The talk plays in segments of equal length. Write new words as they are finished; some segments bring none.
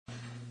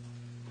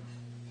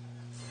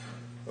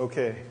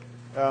Okay.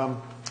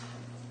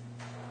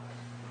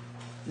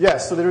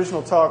 Yes, so the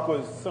original talk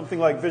was something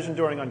like vision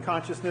during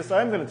unconsciousness.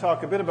 I am going to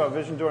talk a bit about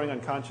vision during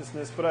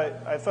unconsciousness, but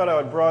I thought I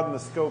would broaden the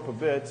scope a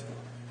bit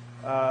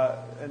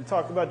and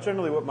talk about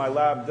generally what my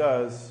lab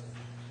does.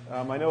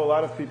 I know a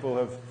lot of people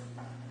have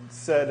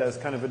said as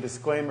kind of a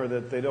disclaimer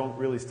that they don't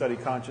really study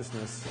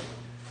consciousness.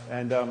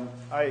 And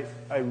I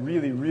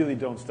really, really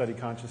don't study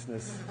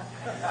consciousness.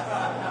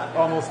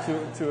 Almost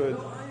to a...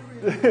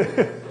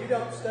 You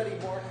don't study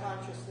more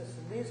consciousness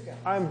than these guys.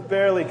 I'm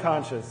barely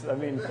conscious. I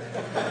mean,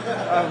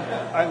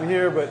 I'm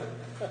here, but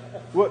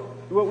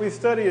what we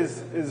study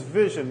is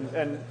vision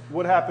and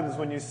what happens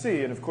when you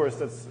see. And of course,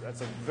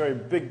 that's a very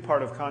big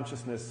part of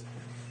consciousness.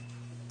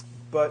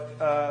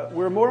 But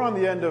we're more on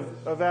the end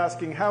of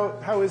asking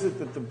how is it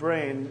that the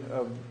brain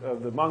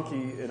of the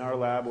monkey in our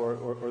lab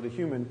or the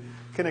human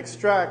can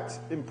extract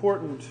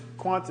important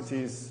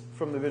quantities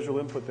from the visual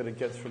input that it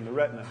gets from the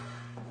retina.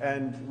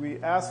 And we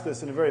ask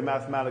this in a very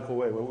mathematical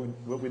way.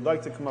 What we'd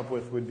like to come up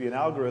with would be an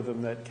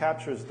algorithm that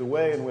captures the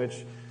way in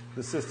which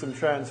the system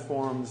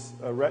transforms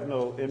a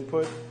retinal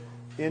input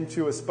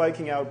into a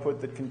spiking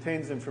output that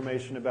contains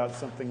information about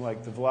something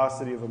like the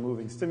velocity of a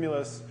moving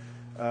stimulus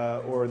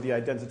or the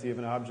identity of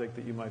an object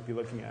that you might be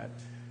looking at.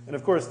 And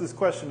of course, this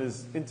question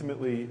is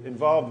intimately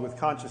involved with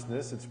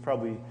consciousness. It's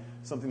probably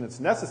something that's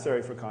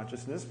necessary for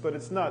consciousness, but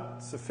it's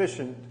not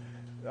sufficient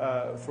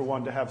for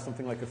one to have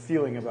something like a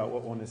feeling about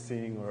what one is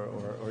seeing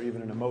or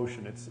even an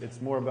emotion.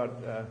 It's more about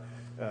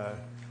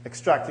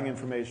extracting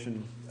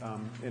information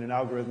in an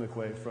algorithmic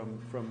way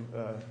from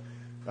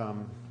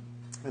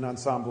an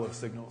ensemble of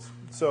signals.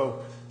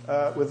 So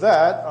with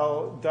that,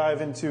 I'll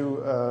dive into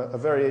a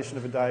variation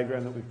of a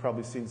diagram that we've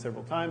probably seen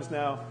several times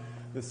now.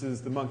 This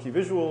is the monkey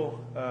visual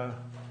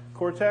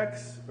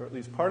cortex, or at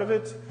least part of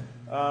it.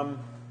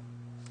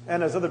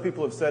 And as other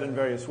people have said in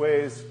various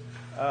ways,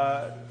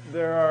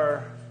 there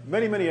are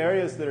many, many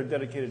areas that are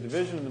dedicated to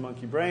vision in the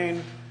monkey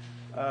brain.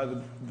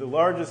 The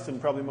largest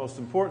and probably most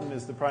important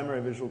is the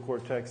primary visual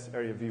cortex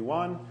area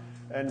V1.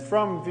 And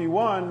from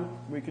V1,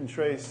 we can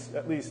trace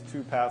at least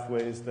two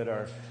pathways that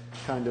are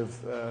kind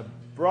of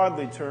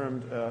broadly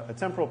termed a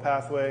temporal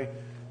pathway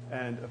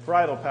and a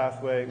parietal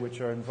pathway,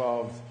 which are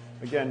involved,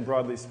 again,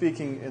 broadly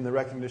speaking, in the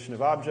recognition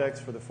of objects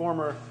for the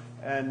former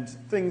and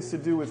things to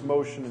do with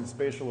motion and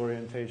spatial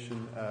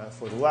orientation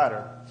for the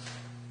latter.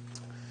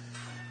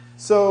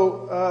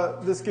 So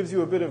this gives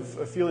you a bit of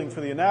a feeling for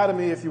the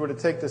anatomy. If you were to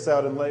take this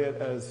out and lay it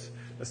as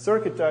a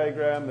circuit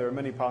diagram, there are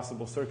many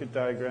possible circuit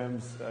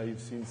diagrams. You've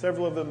seen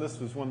several of them.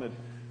 This was one that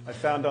I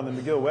found on the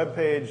McGill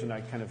webpage, and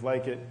I kind of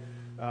like it.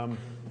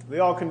 They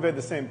all convey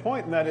the same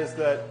point, and that is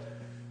that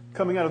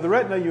coming out of the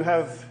retina, you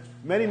have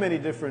many, many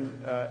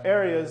different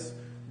areas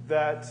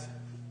that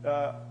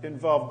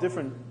involve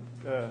different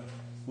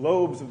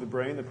lobes of the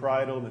brain, the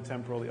parietal and the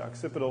temporal, the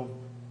occipital.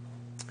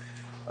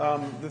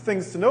 The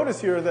things to notice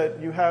here are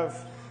that you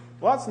have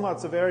lots and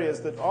lots of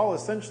areas that all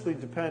essentially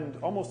depend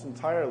almost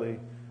entirely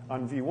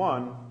on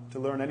V1 to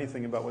learn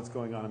anything about what's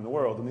going on in the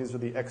world. And these are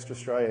the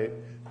extrastriate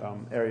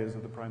areas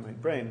of the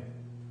primate brain.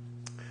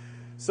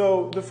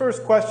 So the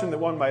first question that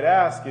one might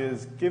ask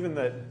is, given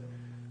that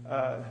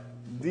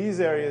these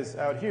areas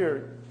out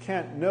here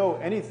can't know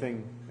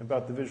anything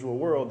about the visual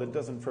world that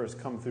doesn't first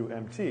come through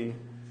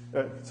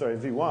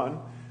V1,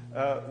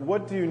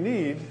 what do you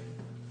need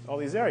all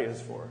these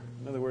areas for?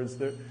 In other words,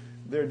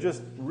 they're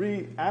just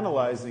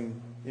reanalyzing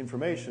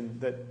information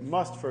that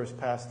must first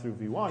pass through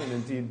V1 and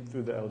indeed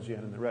through the LGN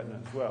and the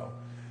retina as well.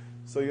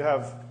 So you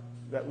have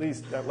at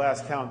least, at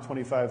last count,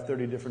 25,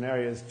 30 different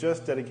areas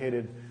just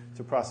dedicated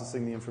to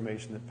processing the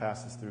information that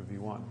passes through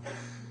V1.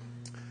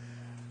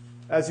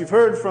 As you've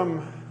heard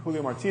from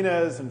Julio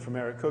Martinez and from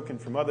Eric Cook and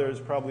from others,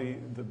 probably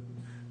the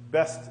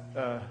best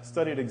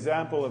studied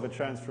example of a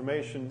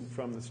transformation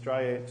from the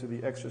striate to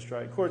the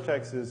extrastriate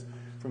cortex is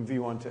from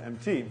V1 to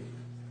MT.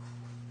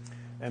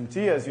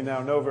 MT, as you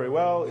now know very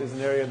well, is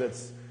an area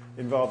that's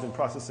involved in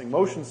processing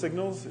motion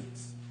signals.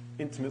 It's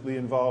intimately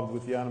involved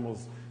with the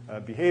animal's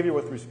behavior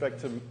with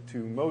respect to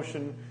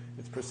motion,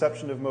 its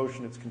perception of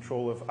motion, its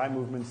control of eye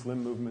movements,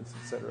 limb movements,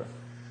 etc.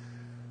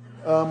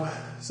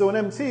 So in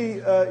MT,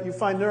 you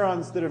find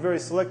neurons that are very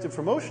selective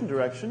for motion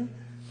direction,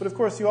 but of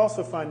course you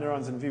also find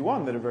neurons in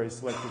V1 that are very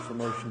selective for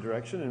motion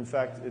direction. In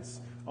fact, it's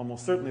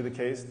almost certainly the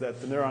case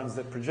that the neurons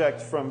that project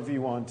from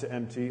V1 to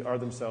MT are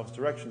themselves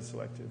direction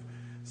selective.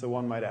 So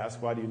one might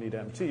ask, why do you need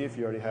MT if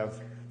you already have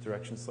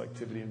direction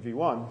selectivity in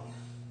V1?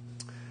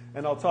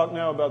 And I'll talk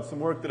now about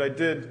some work that I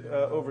did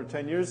over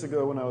 10 years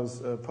ago when I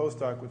was a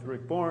postdoc with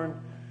Rick Bourne.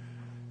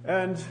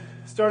 And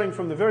starting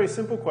from the very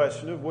simple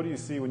question of what do you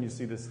see when you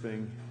see this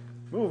thing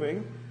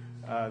moving,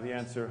 the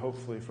answer,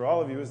 hopefully for all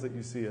of you, is that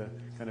you see a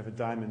kind of a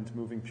diamond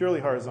moving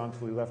purely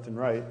horizontally left and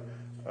right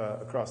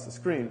across the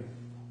screen.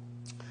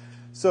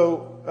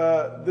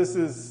 So this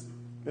is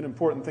an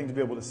important thing to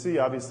be able to see,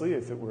 obviously.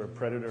 If it were a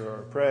predator or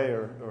a prey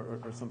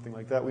or something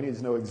like that, we need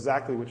to know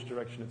exactly which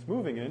direction it's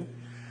moving in.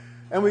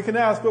 And we can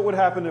ask what would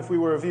happen if we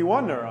were a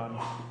V1 neuron.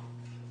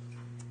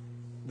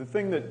 The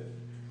thing that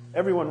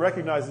everyone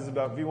recognizes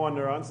about V1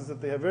 neurons is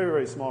that they have very,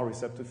 very small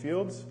receptive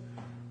fields.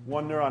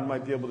 One neuron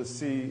might be able to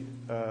see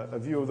a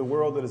view of the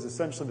world that is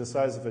essentially the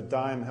size of a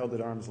dime held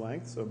at arm's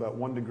length, so about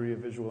 1 degree of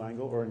visual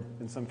angle, or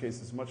in some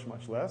cases much,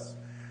 much less.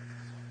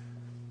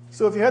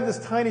 So if you had this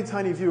tiny,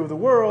 tiny view of the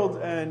world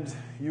and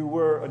you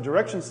were a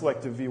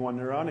direction-selective V1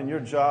 neuron and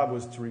your job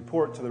was to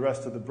report to the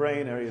rest of the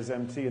brain, areas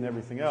MT and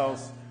everything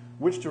else,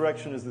 which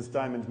direction is this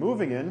diamond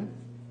moving in,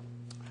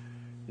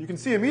 you can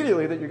see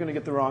immediately that you're going to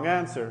get the wrong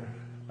answer.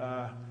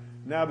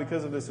 Now,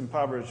 because of this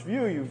impoverished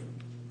view, you've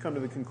come to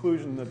the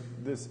conclusion that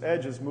this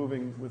edge is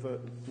moving with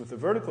a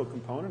vertical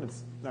component. It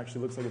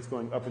actually looks like it's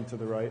going up and to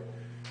the right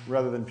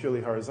rather than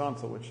purely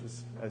horizontal, which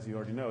is, as you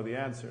already know, the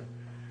answer.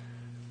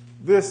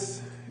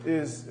 This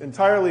is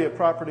entirely a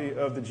property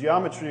of the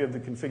geometry of the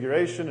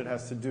configuration. It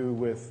has to do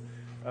with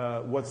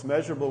what's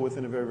measurable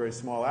within a very, very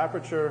small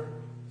aperture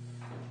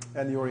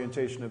and the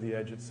orientation of the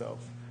edge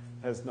itself.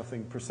 It has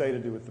nothing per se to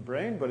do with the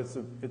brain, but it's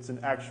an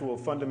actual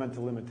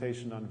fundamental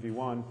limitation on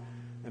V1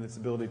 and its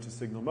ability to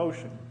signal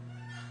motion.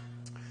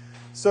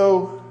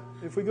 So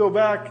if we go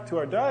back to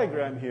our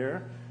diagram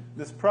here,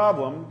 this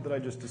problem that I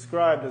just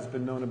described has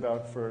been known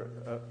about for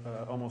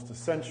almost a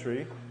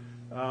century.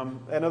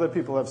 And other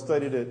people have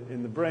studied it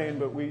in the brain,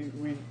 but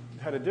we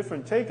had a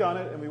different take on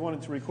it, and we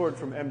wanted to record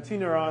from MT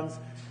neurons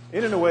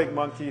in an awake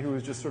monkey who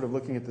was just sort of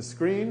looking at the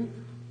screen.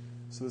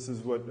 So this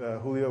is what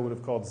Julio would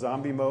have called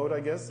zombie mode, I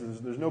guess.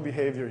 There's no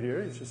behavior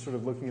here. He's just sort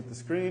of looking at the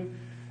screen.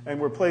 And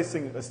we're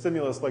placing a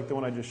stimulus like the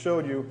one I just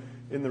showed you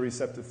in the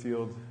receptive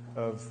field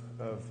of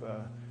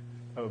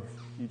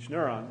each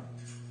neuron.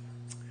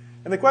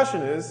 And the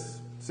question is,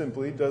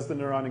 simply, does the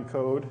neuron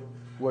encode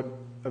what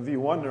a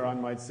V1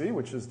 neuron might see,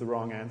 which is the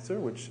wrong answer,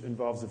 which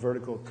involves a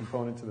vertical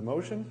component to the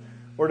motion,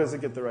 or does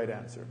it get the right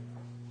answer?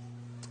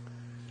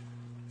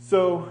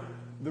 So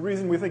the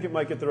reason we think it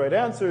might get the right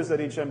answer is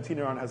that each MT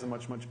neuron has a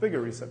much, much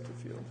bigger receptive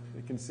field.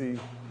 It can see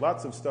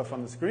lots of stuff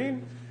on the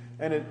screen,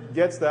 and it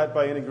gets that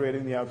by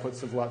integrating the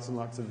outputs of lots and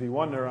lots of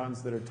V1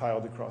 neurons that are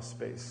tiled across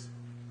space.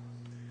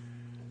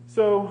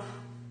 So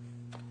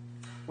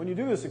when you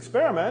do this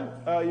experiment,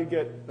 you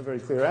get a very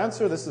clear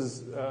answer. This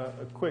is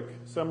a quick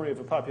summary of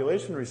a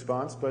population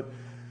response, but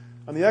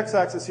on the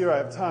x-axis here I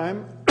have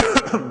time,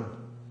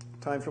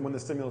 time from when the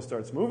stimulus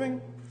starts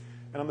moving,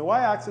 and on the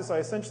y-axis I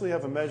essentially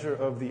have a measure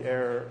of the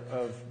error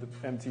of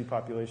the MT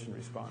population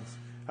response.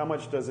 How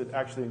much does it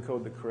actually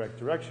encode the correct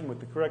direction, with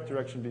the correct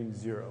direction being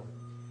 0,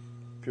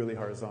 purely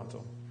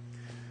horizontal.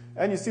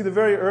 And you see the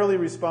very early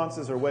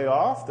responses are way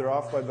off. They're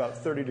off by about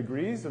 30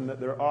 degrees, and that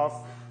they're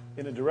off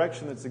in a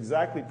direction that's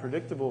exactly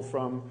predictable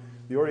from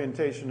the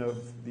orientation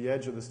of the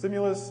edge of the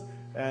stimulus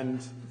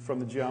and from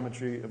the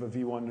geometry of a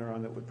V1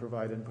 neuron that would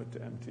provide input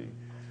to MT.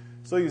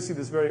 So you see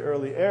this very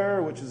early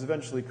error, which is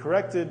eventually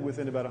corrected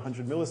within about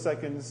 100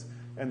 milliseconds,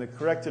 and the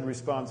corrected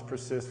response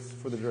persists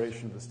for the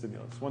duration of the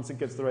stimulus. Once it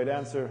gets the right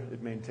answer,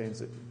 it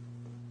maintains it.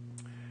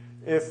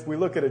 If we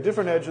look at a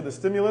different edge of the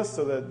stimulus,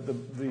 so that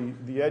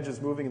the edge is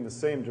moving in the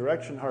same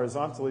direction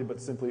horizontally, but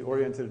simply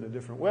oriented in a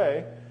different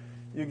way,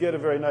 you get a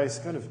very nice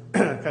kind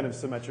of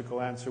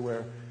symmetrical answer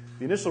where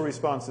the initial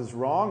response is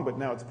wrong, but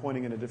now it's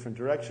pointing in a different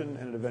direction,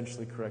 and it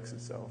eventually corrects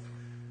itself.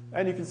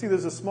 And you can see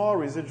there's a small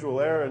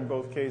residual error in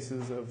both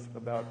cases of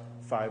about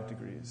 5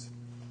 degrees.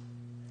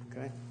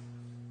 Okay?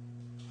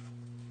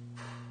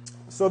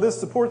 So this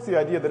supports the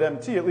idea that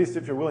MT, at least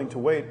if you're willing to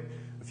wait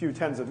a few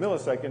tens of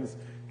milliseconds,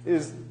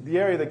 is the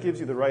area that gives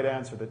you the right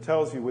answer, that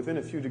tells you within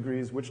a few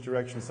degrees which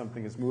direction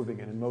something is moving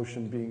in, and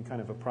motion being kind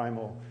of a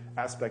primal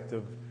aspect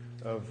of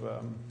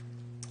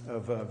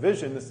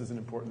vision. This is an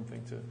important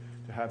thing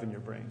to have in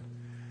your brain.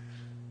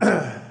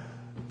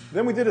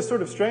 Then we did a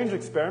sort of strange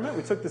experiment.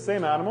 We took the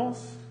same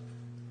animals,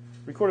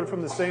 recorded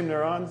from the same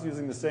neurons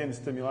using the same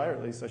stimuli, or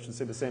at least I should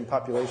say the same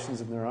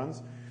populations of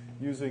neurons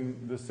using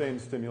the same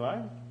stimuli.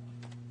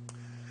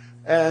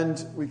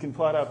 And we can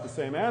plot out the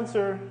same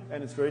answer,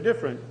 and it's very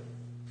different.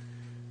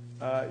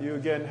 You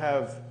again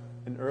have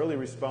an early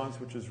response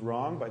which is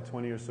wrong by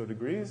 20 or so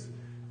degrees,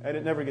 and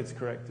it never gets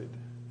corrected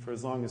for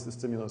as long as the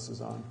stimulus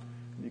is on.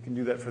 You can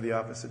do that for the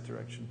opposite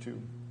direction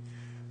too.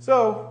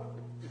 So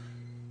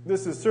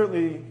this is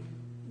certainly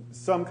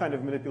some kind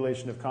of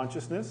manipulation of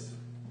consciousness.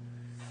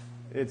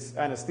 It's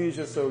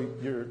anesthesia, so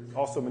you're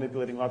also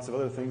manipulating lots of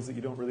other things that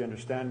you don't really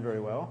understand very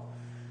well.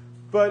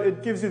 But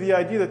it gives you the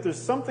idea that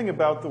there's something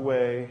about the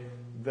way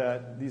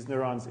that these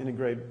neurons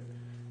integrate,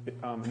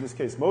 in this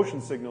case,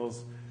 motion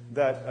signals,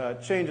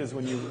 that changes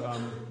when you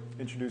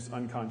introduce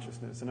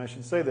unconsciousness. And I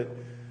should say that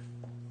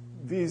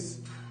these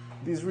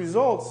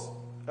results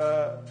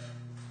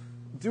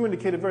do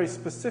indicate a very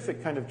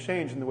specific kind of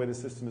change in the way the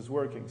system is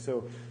working.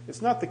 So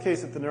it's not the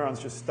case that the neurons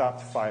just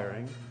stopped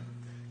firing,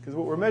 because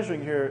what we're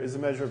measuring here is a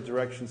measure of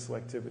direction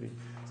selectivity.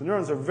 So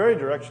neurons are very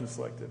direction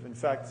selective. In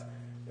fact,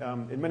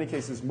 in many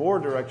cases, more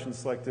direction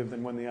selective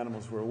than when the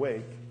animals were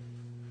awake.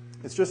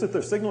 It's just that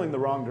they're signaling the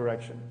wrong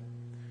direction.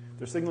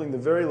 They're signaling the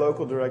very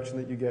local direction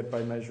that you get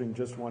by measuring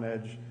just one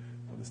edge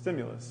of the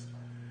stimulus.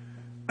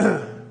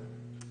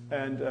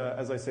 And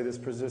as I say, this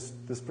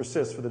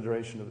persists for the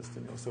duration of the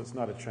stimulus, so it's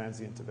not a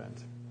transient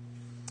event.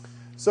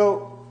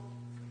 So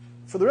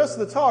for the rest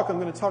of the talk, I'm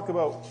going to talk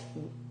about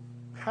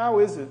how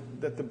is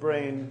it that the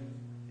brain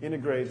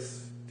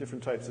integrates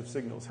different types of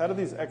signals. How do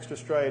these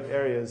extrastriate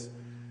areas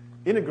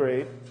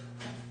integrate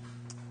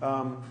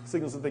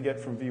signals that they get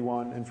from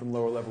V1 and from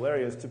lower level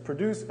areas to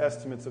produce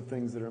estimates of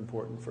things that are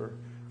important for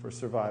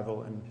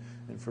survival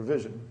and for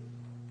vision.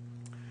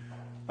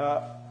 And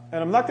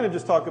I'm not going to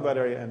just talk about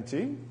area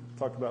MT,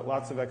 talk about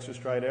lots of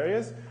extrastriate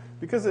areas,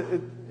 because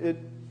it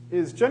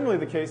is generally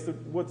the case that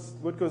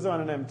what goes on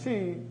in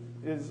MT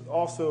is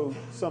also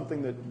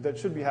something that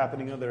should be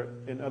happening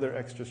in other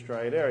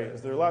extrastriate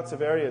areas. There are lots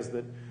of areas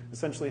that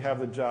essentially have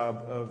the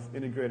job of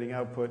integrating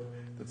output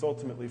that's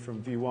ultimately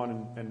from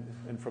V1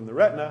 and from the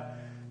retina.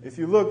 If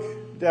you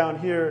look down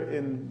here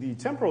in the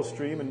temporal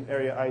stream in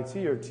area IT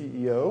or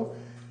TEO,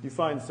 you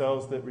find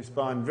cells that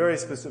respond very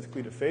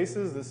specifically to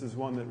faces. This is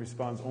one that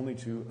responds only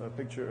to a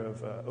picture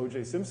of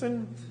O.J.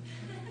 Simpson.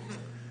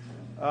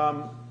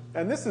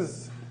 And this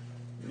is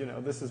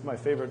my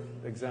favorite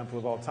example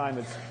of all time.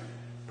 It's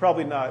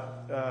probably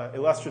not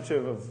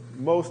illustrative of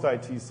most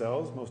IT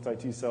cells. Most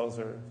IT cells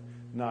are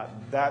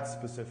not that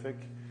specific,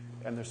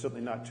 and they're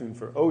certainly not tuned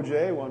for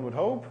OJ, one would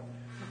hope.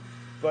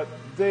 But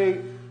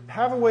they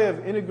have a way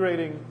of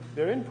integrating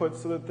their inputs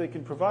so that they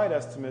can provide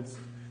estimates,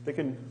 they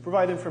can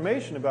provide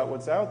information about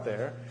what's out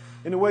there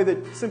in a way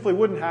that simply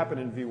wouldn't happen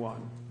in V1.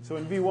 So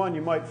in V1,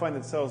 you might find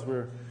that cells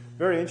were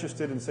very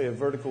interested in, say, a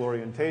vertical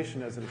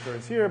orientation as it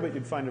occurs here, but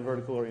you'd find a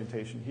vertical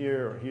orientation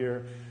here or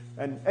here,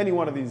 and any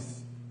one of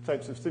these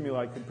types of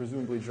stimuli could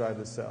presumably drive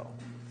the cell.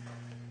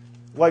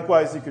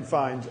 Likewise, you could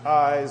find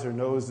eyes or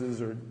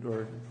noses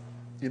or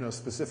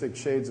specific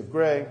shades of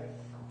gray.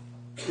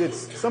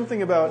 It's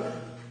something about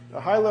a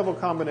high-level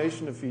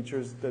combination of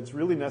features that's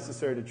really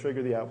necessary to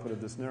trigger the output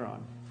of this neuron.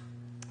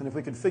 And if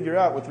we could figure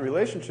out what the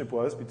relationship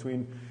was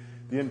between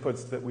the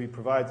inputs that we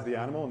provide to the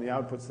animal and the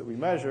outputs that we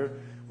measure,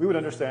 we would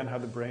understand how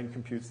the brain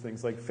computes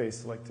things like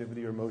face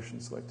selectivity or motion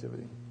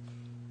selectivity.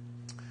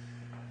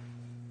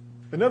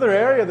 Another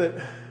area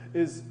that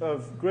is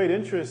of great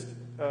interest,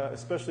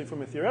 especially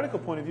from a theoretical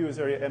point of view, is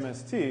area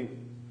MST.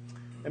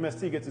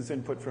 MST gets its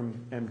input from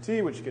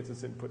MT, which gets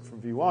its input from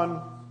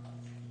V1.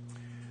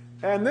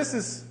 And this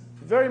is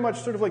very much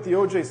sort of like the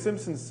O.J.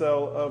 Simpson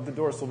cell of the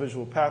dorsal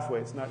visual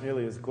pathway. It's not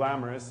nearly as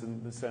glamorous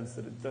in the sense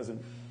that it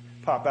doesn't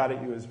pop out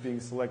at you as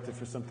being selected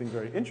for something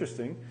very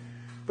interesting.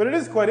 But it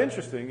is quite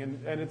interesting,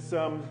 and it's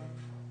something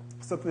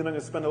that I'm going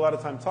to spend a lot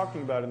of time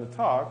talking about in the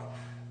talk.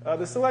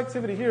 The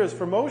selectivity here is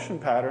for motion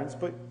patterns,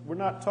 but we're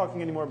not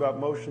talking anymore about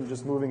motion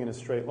just moving in a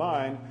straight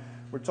line.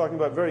 We're talking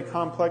about very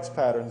complex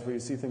patterns where you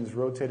see things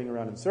rotating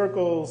around in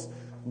circles,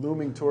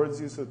 looming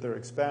towards you so that they're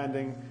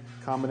expanding,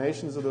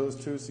 combinations of those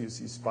two, so you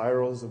see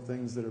spirals of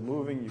things that are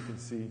moving. You can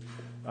see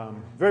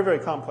very, very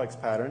complex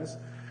patterns.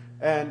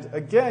 And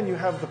again, you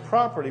have the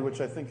property,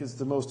 which I think is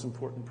the most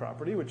important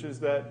property, which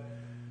is that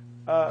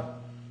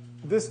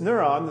this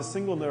neuron, the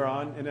single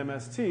neuron in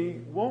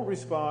MST, won't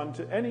respond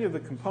to any of the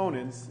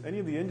components, any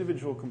of the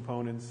individual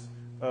components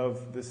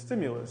of the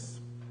stimulus,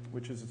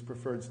 which is its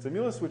preferred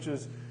stimulus, which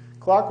is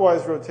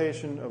clockwise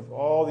rotation of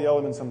all the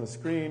elements on the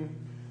screen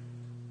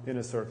in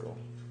a circle.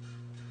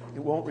 It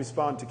won't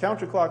respond to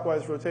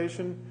counterclockwise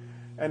rotation,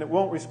 and it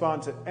won't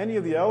respond to any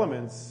of the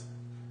elements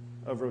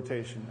of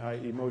rotation,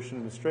 i.e. motion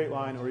in a straight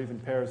line or even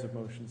pairs of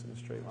motions in a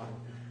straight line.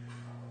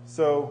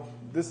 So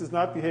this is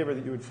not behavior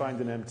that you would find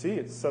in MT.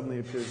 It suddenly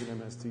appears in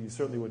MST. You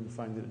certainly wouldn't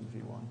find it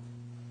in V1.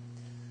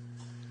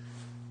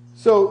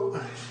 So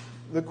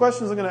the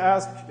questions I'm going to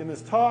ask in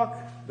this talk,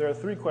 there are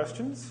three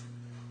questions.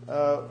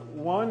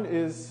 One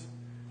is,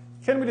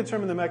 can we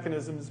determine the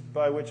mechanisms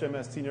by which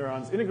MST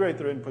neurons integrate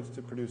their inputs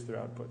to produce their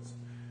outputs?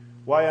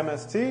 Why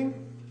MST?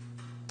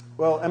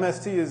 Well,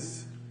 MST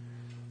is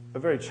a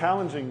very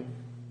challenging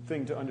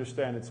thing to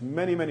understand. It's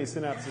many, many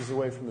synapses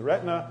away from the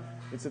retina.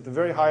 It's at the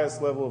very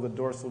highest level of the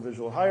dorsal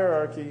visual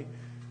hierarchy.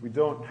 We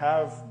don't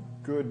have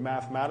good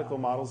mathematical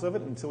models of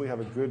it. Until we have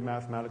a good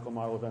mathematical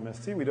model of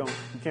MST, we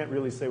can't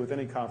really say with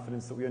any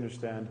confidence that we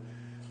understand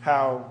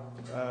how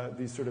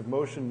these sort of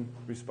motion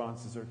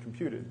responses are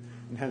computed.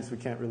 And hence, we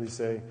can't really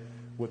say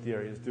what the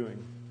area is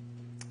doing.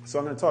 So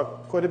I'm going to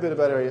talk quite a bit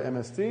about area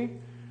MST.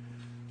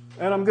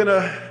 And I'm going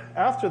to,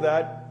 after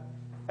that,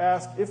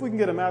 ask if we can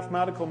get a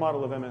mathematical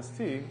model of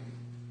MST,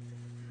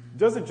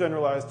 does it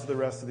generalize to the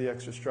rest of the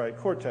extrastriate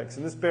cortex?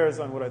 And this bears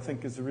on what I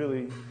think is a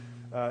really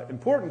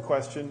important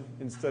question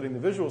in studying the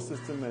visual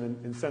system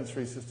and in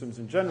sensory systems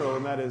in general,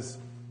 and that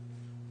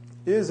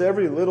is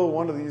every little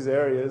one of these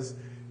areas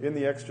in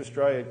the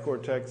extrastriate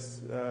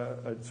cortex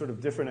a sort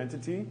of different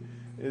entity?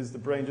 Is the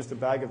brain just a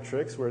bag of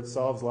tricks where it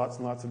solves lots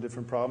and lots of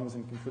different problems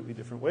in completely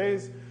different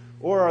ways?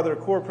 Or are there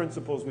core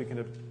principles we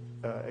can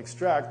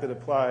extract that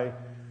apply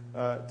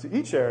to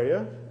each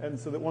area, and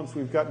so that once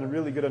we've gotten a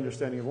really good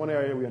understanding of one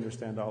area, we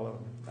understand all of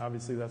them?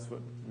 Obviously, that's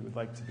what we would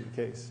like to be the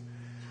case.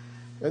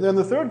 And then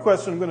the third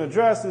question I'm going to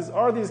address is,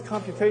 are these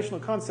computational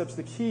concepts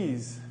the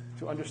keys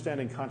to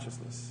understanding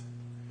consciousness?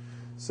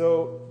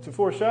 So to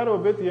foreshadow a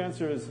bit, the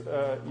answer is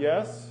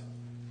yes,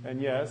 and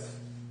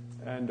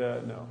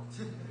no.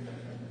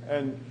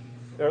 And,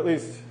 or at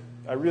least,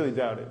 I really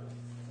doubt it.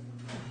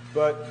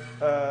 But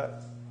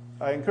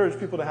I encourage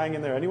people to hang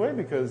in there anyway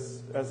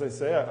because, as I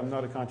say, I'm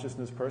not a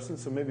consciousness person,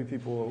 so maybe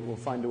people will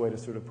find a way to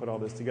sort of put all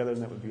this together,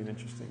 and that would be an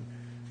interesting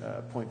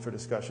point for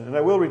discussion. And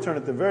I will return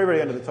at the very,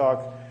 very end of the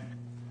talk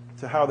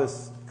to how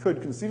this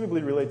could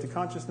conceivably relate to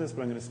consciousness,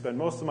 but I'm going to spend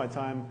most of my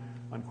time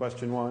on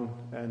question 1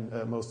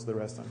 and most of the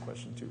rest on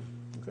question 2.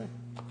 Okay?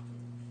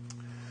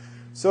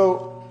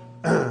 So,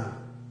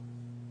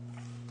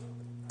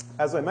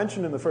 as I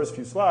mentioned in the first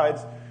few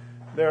slides,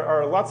 there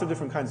are lots of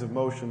different kinds of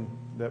motion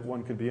that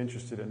one could be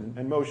interested in.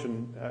 And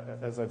motion,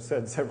 as I've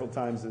said several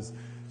times, is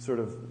sort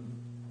of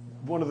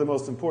one of the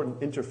most important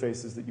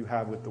interfaces that you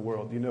have with the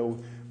world. You know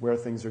where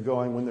things are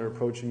going, when they're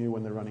approaching you,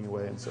 when they're running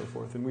away, and so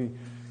forth. And we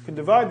can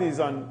divide these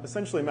on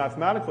essentially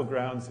mathematical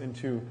grounds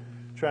into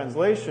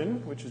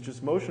translation, which is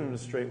just motion in a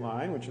straight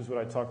line, which is what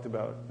I talked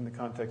about in the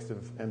context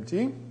of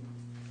MT.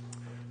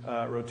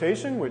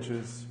 Rotation, which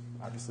is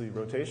obviously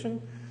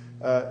rotation.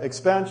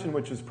 Expansion,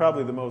 which is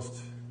probably the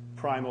most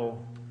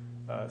primal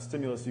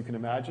stimulus you can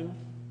imagine.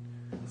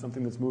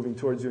 Something that's moving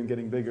towards you and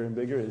getting bigger and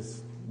bigger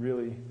is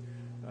really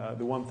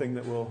the one thing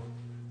that will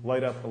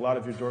light up a lot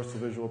of your dorsal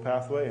visual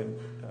pathway and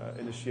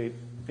initiate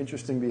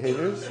interesting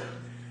behaviors.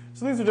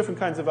 So these are different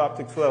kinds of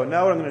optic flow. And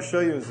now what I'm going to show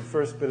you is the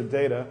first bit of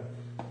data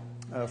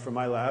from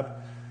my lab,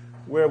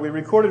 where we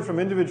recorded from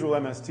individual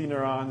MST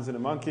neurons in a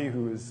monkey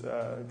who is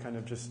kind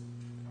of just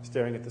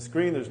staring at the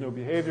screen. There's no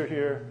behavior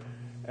here.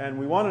 And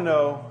we want to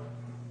know,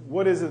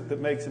 what is it that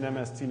makes an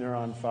MST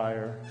neuron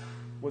fire?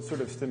 What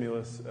sort of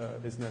stimulus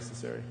is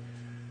necessary?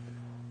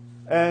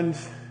 And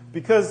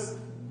because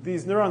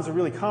these neurons are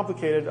really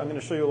complicated, I'm going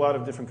to show you a lot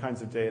of different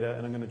kinds of data,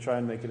 and I'm going to try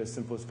and make it as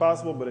simple as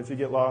possible. But if you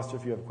get lost or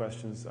if you have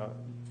questions,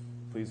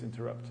 please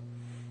interrupt.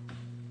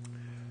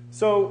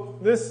 So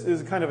this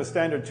is kind of a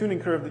standard tuning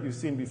curve that you've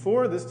seen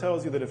before. This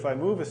tells you that if I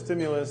move a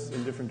stimulus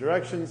in different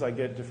directions, I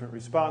get different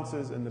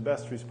responses, and the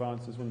best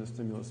response is when the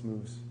stimulus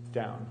moves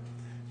down.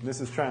 And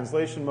this is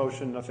translation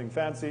motion, nothing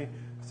fancy.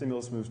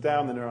 Stimulus moves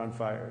down, the neuron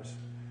fires.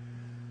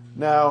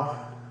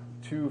 Now,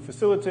 to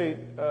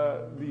facilitate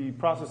the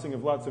processing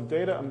of lots of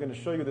data, I'm going to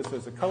show you this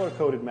as a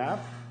color-coded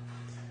map.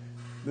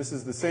 This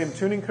is the same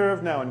tuning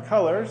curve now in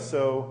color,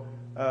 so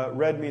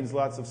red means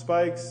lots of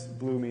spikes,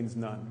 blue means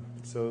none.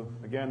 So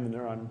again, the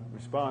neuron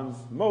responds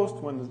most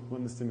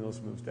when the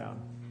stimulus moves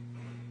down.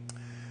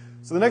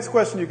 So the next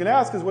question you can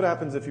ask is, what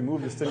happens if you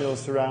move the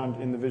stimulus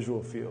around in the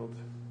visual field?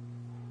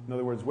 In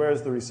other words, where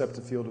is the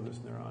receptive field of this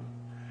neuron?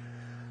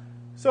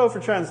 So for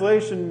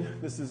translation,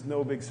 this is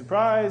no big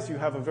surprise. You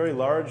have a very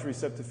large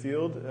receptive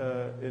field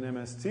in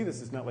MST.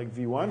 This is not like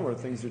V1 where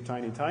things are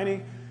tiny,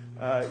 tiny.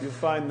 You'll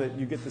find that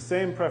you get the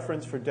same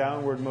preference for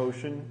downward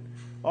motion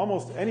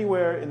almost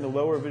anywhere in the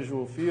lower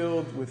visual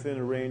field within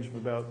a range of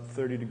about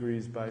 30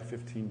 degrees by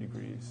 15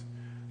 degrees.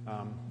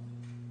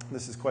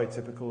 This is quite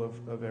typical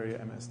of area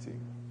MST.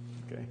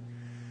 Okay.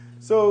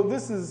 So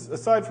this is,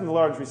 aside from the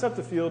large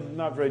receptive field,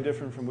 not very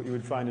different from what you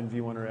would find in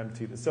V1 or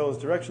MT. The cell is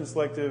direction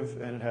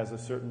selective, and it has a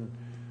certain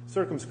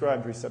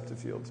circumscribed receptive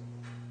field.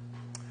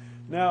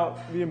 Now,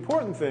 the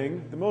important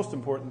thing, the most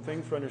important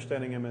thing for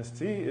understanding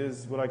MST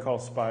is what I call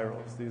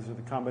spirals. These are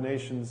the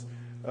combinations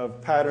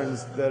of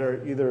patterns that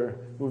are either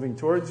moving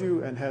towards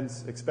you and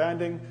hence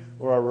expanding,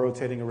 or are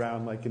rotating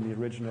around like in the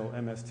original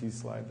MST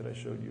slide that I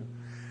showed you.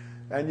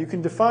 And you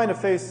can define a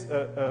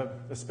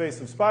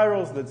space of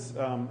spirals that's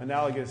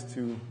analogous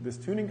to this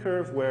tuning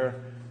curve,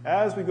 where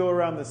as we go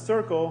around this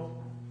circle,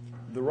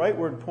 the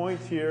rightward point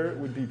here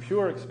would be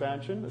pure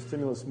expansion, a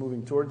stimulus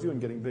moving towards you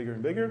and getting bigger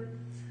and bigger.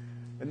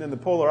 And then the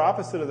polar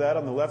opposite of that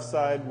on the left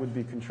side would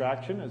be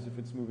contraction, as if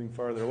it's moving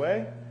farther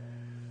away.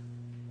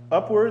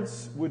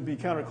 Upwards would be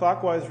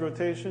counterclockwise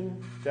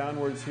rotation.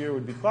 Downwards here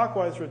would be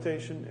clockwise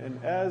rotation.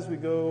 And as we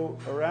go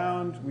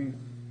around, we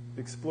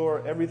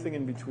explore everything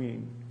in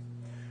between.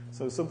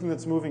 So something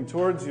that's moving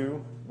towards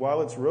you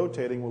while it's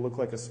rotating will look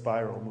like a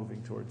spiral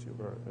moving towards you,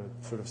 or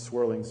a sort of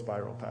swirling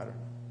spiral pattern.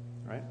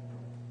 Right?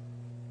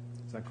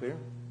 Is that clear?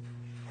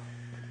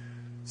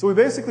 So we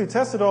basically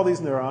tested all these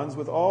neurons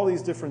with all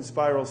these different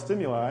spiral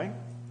stimuli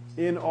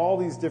in all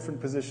these different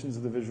positions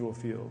of the visual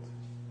field.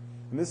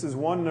 And this is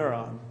one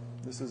neuron.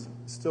 This is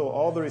still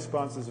all the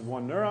responses of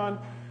one neuron.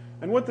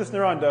 And what this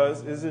neuron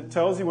does is it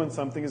tells you when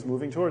something is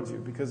moving towards you,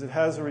 because it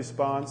has a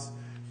response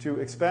to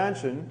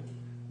expansion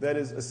that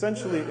is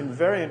essentially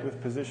invariant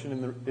with position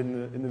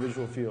in the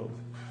visual field.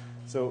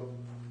 So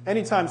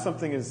anytime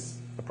something is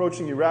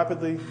approaching you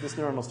rapidly, this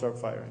neuron will start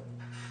firing.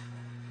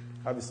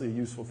 Obviously a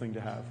useful thing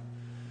to have.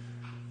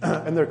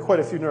 And there are quite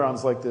a few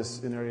neurons like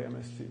this in area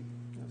MST,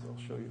 as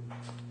I'll show you.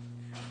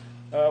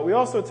 We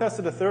also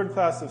tested a third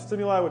class of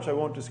stimuli, which I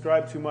won't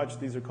describe too much.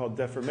 These are called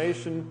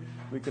deformation.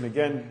 We can,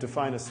 again,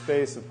 define a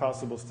space of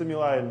possible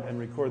stimuli and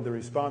record the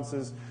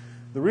responses.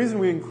 The reason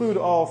we include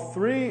all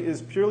three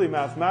is purely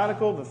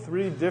mathematical. The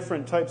three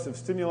different types of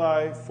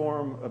stimuli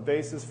form a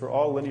basis for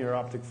all linear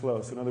optic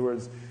flow. So in other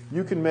words,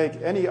 you can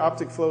make any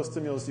optic flow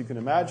stimulus you can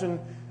imagine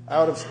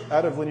out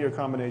of linear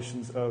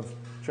combinations of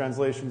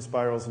translation,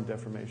 spirals, and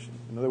deformation.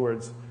 In other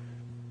words,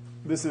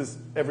 this is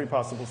every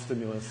possible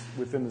stimulus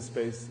within the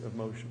space of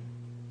motion.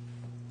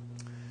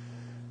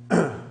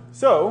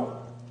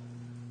 So,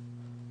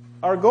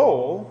 our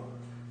goal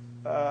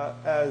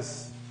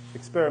as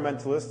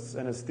experimentalists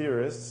and as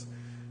theorists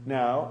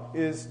now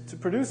is to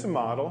produce a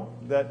model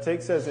that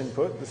takes as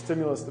input the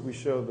stimulus that we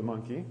showed the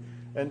monkey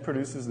and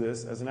produces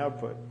this as an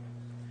output.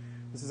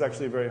 This is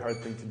actually a very hard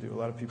thing to do. A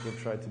lot of people have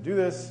tried to do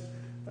this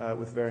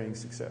with varying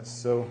success.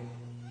 So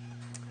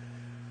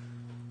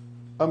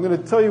I'm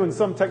going to tell you in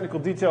some technical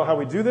detail how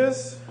we do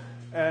this,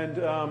 and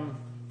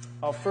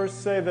I'll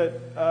first say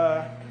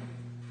that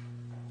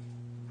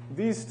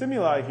these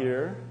stimuli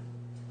here,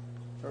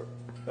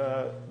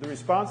 the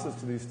responses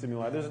to these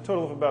stimuli, there's a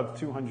total of about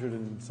 200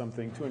 and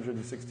something,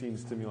 216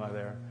 stimuli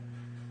there.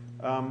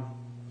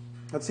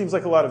 That seems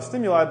like a lot of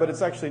stimuli, but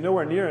it's actually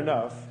nowhere near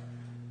enough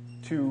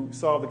to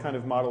solve the kind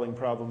of modeling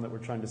problem that we're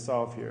trying to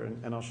solve here,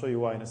 and I'll show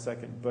you why in a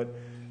second. But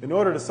in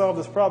order to solve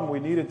this problem, we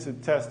needed to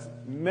test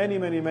many,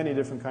 many, many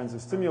different kinds of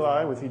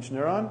stimuli with each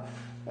neuron,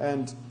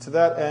 and to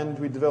that end,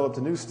 we developed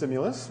a new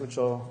stimulus, which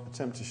I'll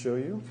attempt to show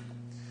you,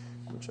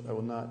 which I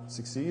will not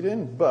succeed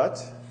in,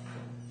 but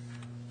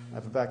I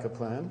have a backup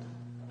plan,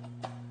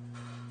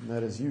 and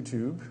that is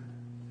YouTube.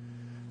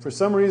 For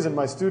some reason,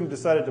 my student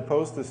decided to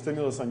post this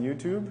stimulus on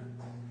YouTube.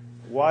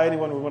 Why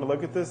anyone would want to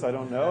look at this, I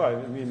don't know.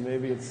 I mean,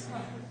 maybe it's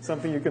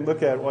something you can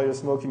look at while you're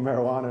smoking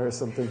marijuana or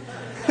something.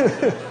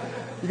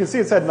 You can see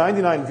it's had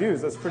 99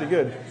 views. That's pretty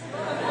good.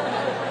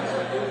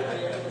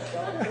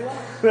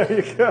 There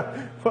you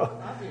go.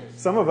 Well,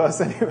 some of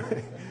us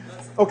anyway.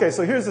 Okay,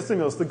 so here's the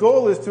stimulus. The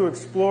goal is to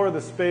explore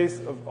the space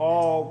of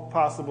all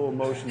possible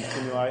motion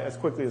stimuli as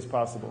quickly as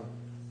possible.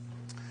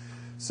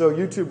 So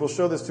YouTube will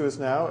show this to us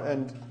now,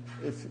 and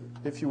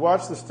if you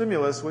watch the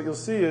stimulus, what you'll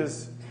see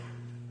is,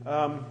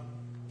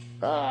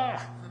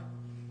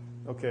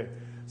 okay.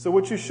 So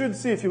what you should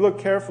see, if you look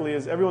carefully,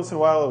 is every once in a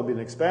while it'll be an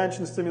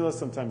expansion stimulus,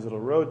 sometimes it'll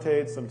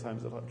rotate,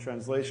 sometimes it'll have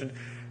translation.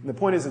 And the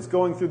point is it's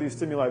going through these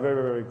stimuli very,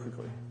 very, very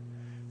quickly.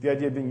 The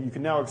idea being you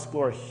can now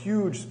explore a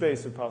huge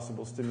space of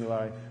possible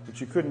stimuli, which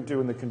you couldn't do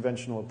in the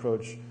conventional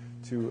approach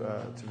to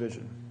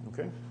vision.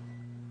 Okay?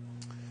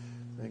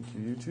 Thank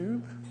you,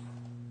 YouTube.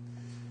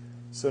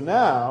 So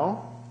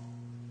now,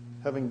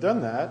 having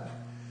done that,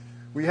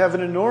 we have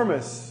an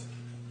enormous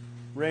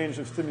range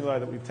of stimuli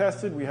that we've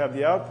tested. We have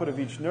the output of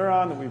each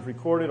neuron that we've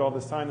recorded all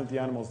this time that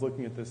the animal is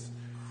looking at this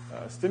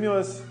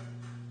stimulus.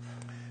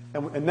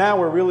 And now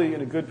we're really in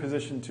a good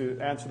position to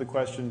answer the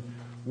question,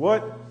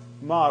 what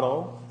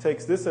model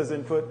takes this as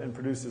input and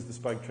produces the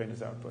spike train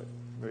as output?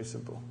 Very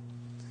simple.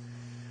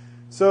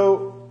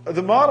 So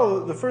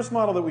the first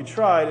model that we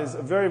tried is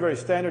a very, very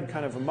standard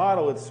kind of a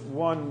model. It's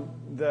one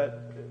that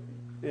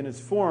in its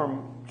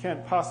form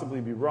can't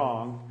possibly be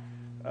wrong.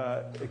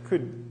 It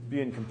could be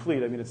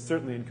incomplete. I mean, it's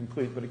certainly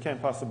incomplete, but it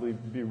can't possibly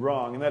be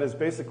wrong. And that is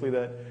basically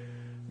that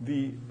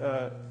the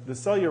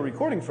cell you're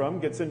recording from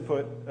gets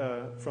input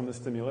from the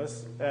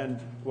stimulus, and,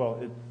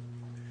 well,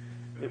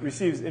 it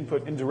receives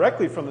input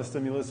indirectly from the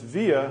stimulus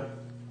via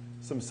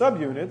some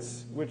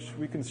subunits, which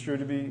we construe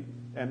to be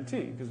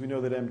MT, because we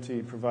know that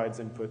MT provides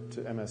input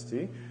to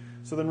MST.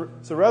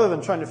 So rather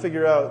than trying to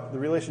figure out the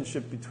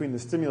relationship between the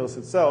stimulus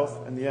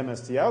itself and the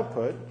MST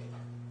output,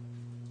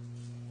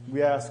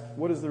 we ask,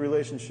 what is the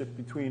relationship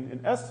between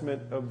an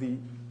estimate of the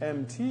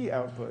MT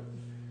output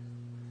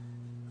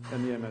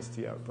and the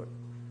MST output?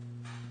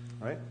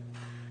 Right?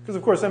 Because,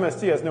 of course,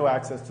 MST has no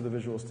access to the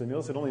visual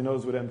stimulus. It only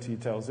knows what MT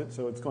tells it,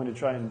 so it's going to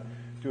try and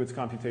do its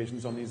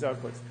computations on these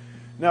outputs.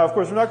 Now, of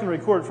course, we're not going to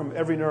record from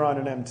every neuron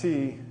in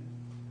MT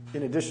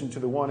in addition to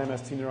the one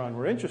MST neuron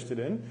we're interested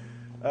in.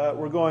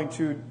 We're going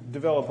to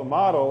develop a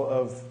model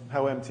of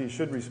how MT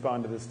should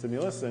respond to this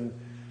stimulus, and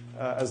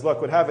as luck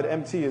would have it,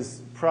 MT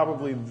is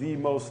probably the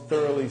most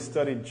thoroughly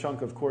studied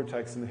chunk of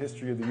cortex in the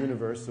history of the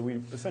universe, so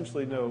we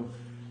essentially know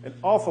an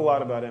awful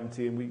lot about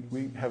MT, and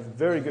we have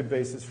very good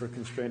basis for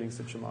constraining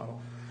such a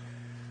model.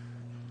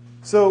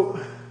 So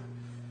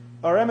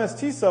our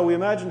MST cell, we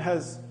imagine,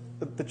 has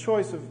the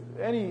choice of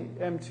any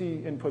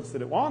MT inputs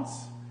that it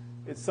wants.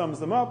 It sums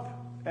them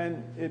up,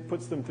 and it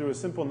puts them through a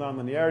simple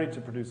nonlinearity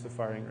to produce the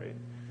firing rate.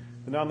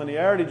 The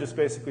nonlinearity just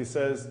basically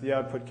says the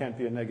output can't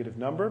be a negative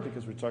number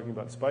because we're talking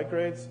about spike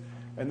rates,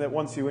 and that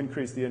once you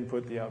increase the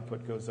input, the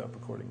output goes up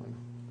accordingly.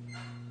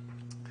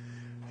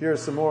 Here are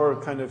some more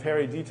kind of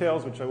hairy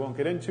details, which I won't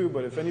get into,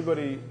 but if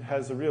anybody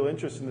has a real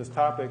interest in this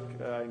topic,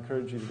 I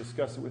encourage you to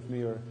discuss it with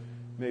me or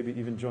maybe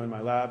even join my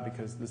lab,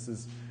 because this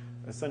is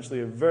essentially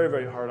a very,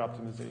 very hard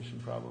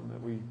optimization problem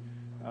that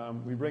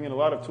we bring in a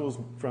lot of tools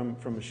from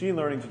machine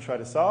learning to try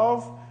to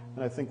solve.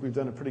 And I think we've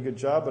done a pretty good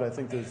job, but I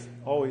think there's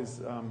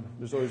always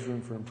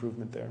room for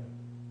improvement there.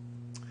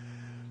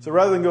 So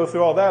rather than go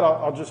through all that,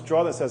 I'll just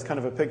draw this as kind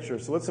of a picture.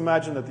 So let's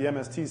imagine that the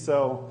MST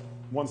cell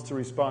wants to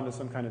respond to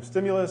some kind of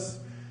stimulus,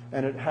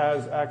 and it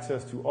has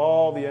access to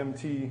all the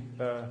MT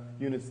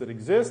units that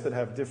exist that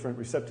have different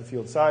receptive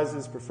field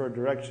sizes, preferred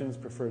directions,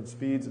 preferred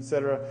speeds,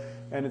 etc.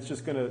 And it's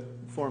just going to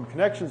form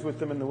connections with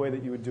them in the way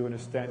that you would do in a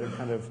standard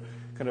kind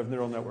of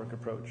neural network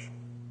approach.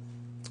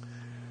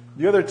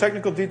 The other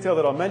technical detail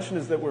that I'll mention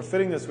is that we're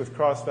fitting this with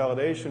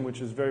cross-validation,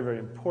 which is very, very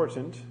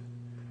important.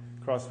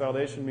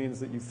 Cross-validation means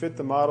that you fit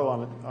the model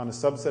on a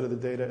subset of the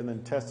data and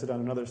then test it on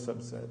another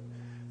subset.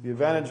 The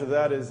advantage of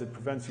that is it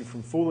prevents you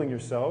from fooling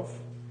yourself.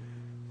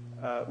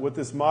 What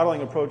this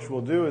modeling approach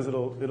will do is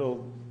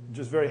it'll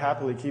just very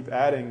happily keep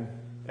adding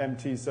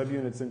MT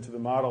subunits into the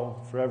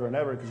model forever and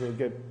ever because it'll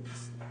get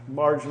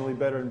marginally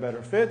better and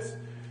better fits.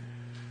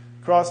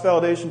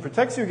 Cross-validation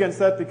protects you against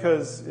that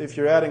because if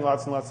you're adding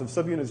lots and lots of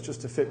subunits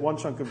just to fit one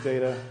chunk of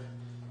data,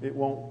 it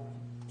won't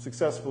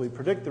successfully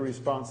predict the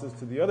responses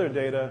to the other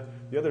data,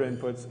 the other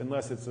inputs,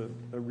 unless it's a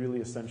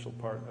really essential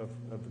part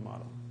of the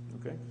model.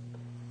 Okay?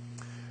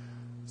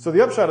 So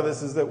the upshot of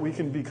this is that we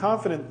can be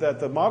confident that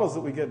the models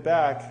that we get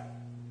back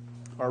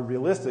are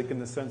realistic in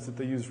the sense that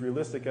they use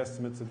realistic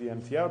estimates of the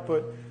MT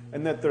output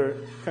and that they're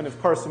kind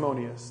of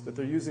parsimonious, that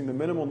they're using the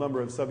minimal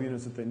number of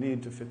subunits that they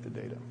need to fit the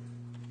data.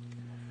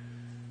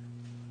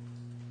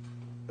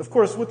 Of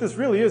course, what this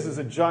really is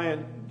a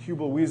giant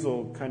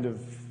Hubel-Weasel kind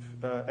of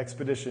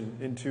expedition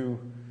into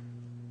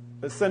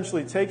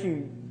essentially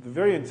taking the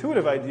very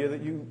intuitive idea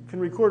that you can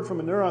record from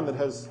a neuron that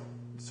has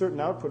certain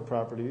output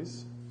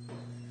properties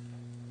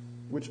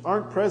which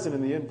aren't present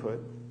in the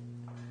input,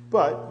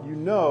 but you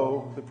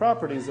know the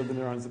properties of the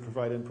neurons that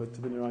provide input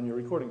to the neuron you're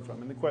recording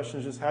from. And the question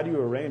is just how do you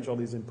arrange all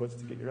these inputs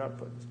to get your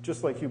output?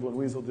 Just like Hubel and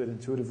Weasel did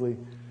intuitively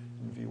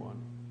in V1.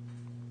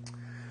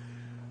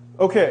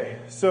 Okay,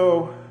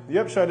 so the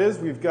upshot is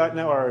we've got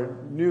now our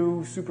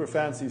new super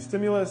fancy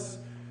stimulus.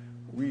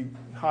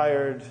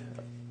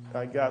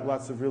 I got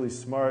lots of really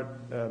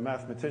smart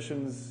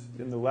mathematicians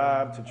in the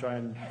lab to try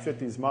and fit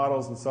these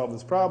models and solve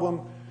this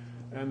problem.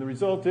 And the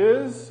result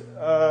is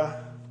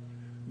that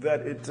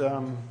it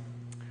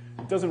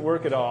doesn't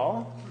work at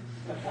all.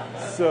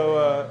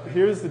 So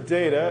here's the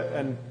data.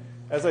 And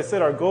as I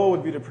said, our goal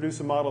would be to produce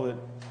a model that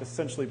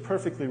essentially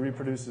perfectly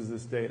reproduces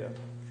this data.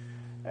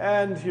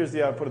 And here's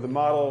the output of the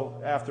model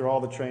after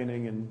all the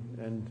training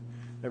and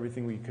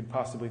everything we could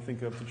possibly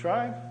think of to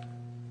try.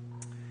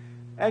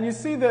 And you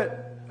see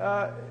that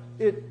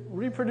it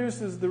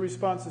reproduces the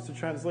responses to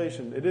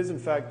translation. It is, in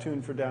fact,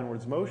 tuned for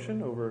downwards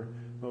motion over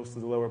most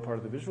of the lower part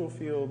of the visual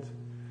field.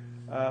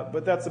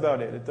 But that's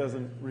about it. It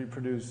doesn't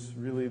reproduce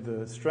really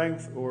the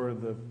strength or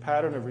the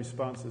pattern of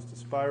responses to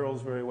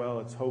spirals very well.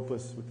 It's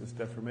hopeless with this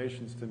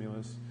deformation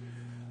stimulus.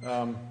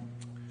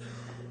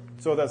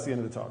 So that's the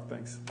end of the talk.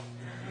 Thanks.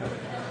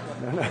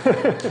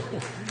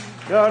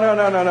 No.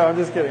 I'm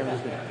just kidding.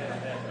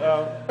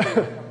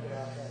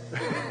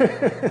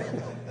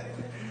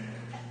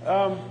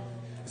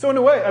 So in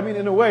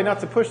a way, not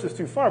to push this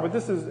too far, but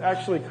this is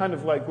actually kind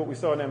of like what we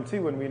saw in MT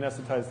when we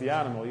anesthetized the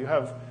animal. You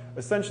have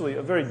essentially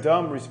a very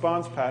dumb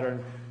response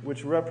pattern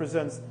which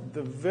represents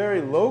the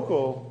very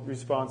local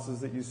responses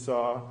that you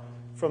saw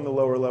from the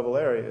lower level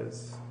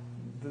areas.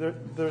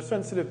 They're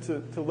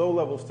sensitive to low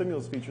level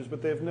stimulus features,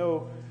 but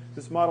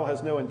this model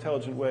has no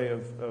intelligent way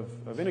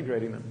of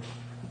integrating them.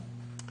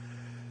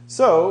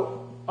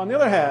 So, on the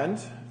other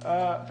hand,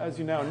 as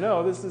you now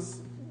know,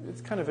 it's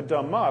kind of a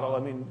dumb model. I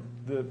mean,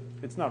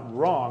 it's not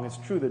wrong. It's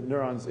true that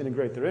neurons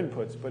integrate their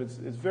inputs, but it's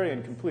very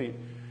incomplete.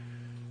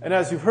 And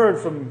as you've heard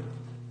from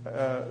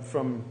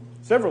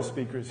several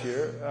speakers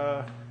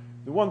here,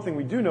 the one thing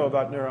we do know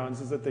about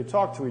neurons is that they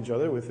talk to each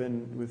other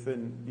even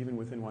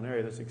within one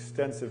area. There's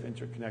extensive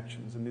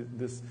interconnections, and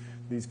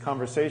these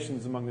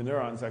conversations among the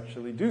neurons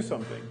actually do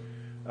something.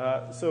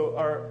 So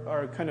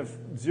our kind of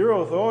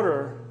zeroth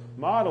order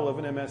model of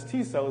an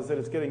MST cell is that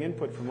it's getting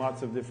input from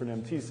lots of different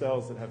MT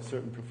cells that have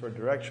certain preferred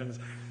directions,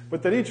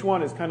 but that each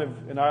one is kind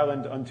of an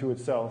island unto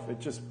itself. It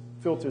just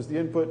filters the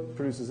input,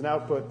 produces an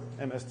output,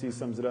 MST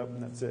sums it up,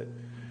 and that's it.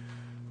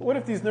 But what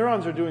if these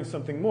neurons are doing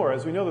something more,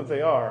 as we know that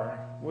they are?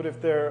 What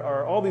if there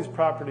are all these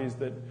properties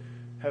that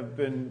have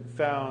been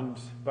found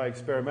by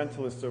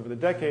experimentalists over the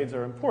decades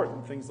are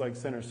important, things like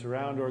center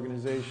surround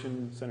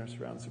organization, center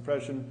surround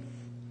suppression,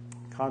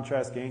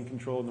 contrast gain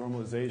control,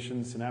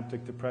 normalization,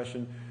 synaptic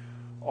depression.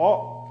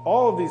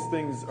 All of these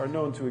things are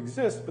known to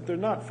exist, but they're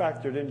not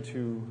factored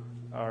into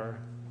our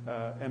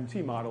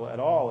MT model at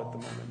all at the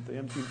moment.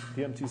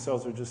 The MT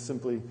cells are just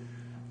simply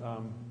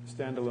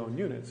standalone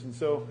units. And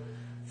so,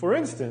 for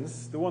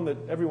instance, the one that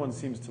everyone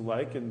seems to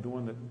like and the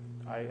one that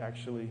I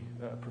actually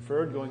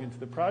preferred going into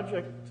the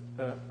project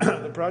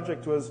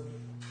was,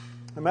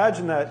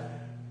 imagine that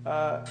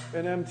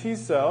an MT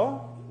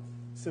cell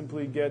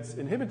simply gets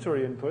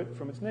inhibitory input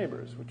from its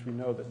neighbors, which we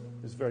know that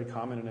is very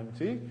common in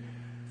MT.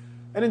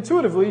 And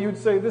intuitively, you'd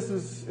say this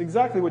is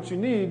exactly what you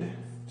need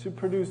to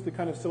produce the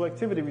kind of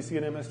selectivity we see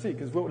in MST,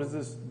 because what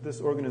does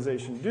this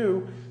organization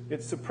do?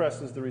 It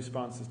suppresses the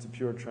responses to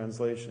pure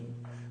translation,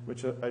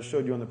 which I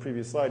showed you on the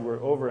previous slide were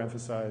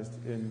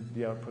overemphasized in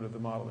the output of the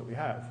model that we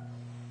have.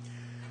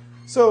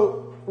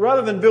 So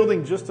rather than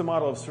building just a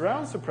model of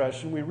surround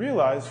suppression, we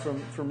realized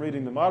from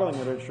reading the modeling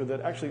literature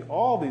that actually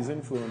all these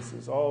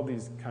influences, all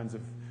these kinds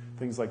of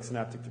things like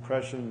synaptic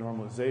depression,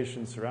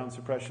 normalization, surround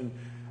suppression,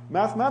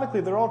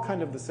 mathematically they're all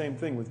kind of the same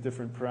thing with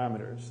different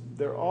parameters.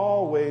 They're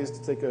all ways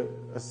to take a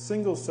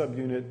single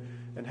subunit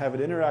and have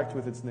it interact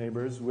with its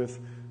neighbors with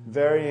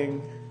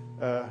varying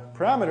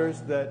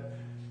parameters that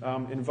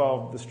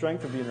involve the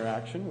strength of the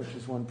interaction, which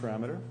is one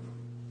parameter,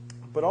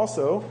 but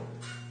also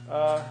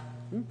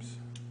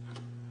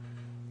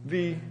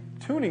the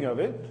tuning of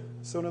it.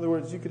 So in other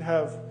words, you could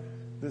have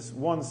this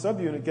one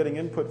subunit getting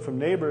input from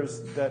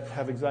neighbors that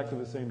have exactly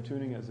the same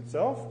tuning as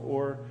itself,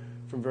 or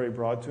from very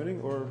broad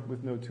tuning, or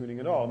with no tuning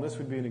at all. And this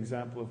would be an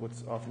example of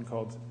what's often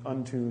called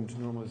untuned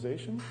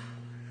normalization.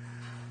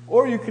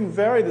 Or you can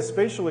vary the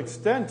spatial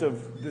extent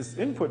of this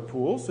input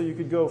pool, so you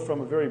could go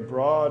from a very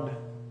broad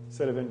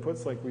set of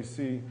inputs, like we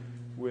see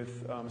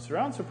with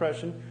surround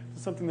suppression, to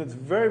something that's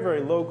very,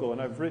 very local.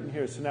 And I've written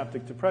here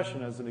synaptic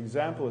depression as an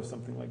example of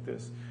something like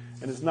this.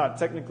 And it's not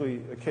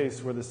technically a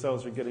case where the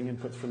cells are getting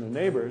inputs from their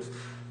neighbors.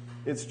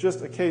 It's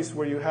just a case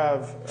where you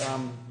have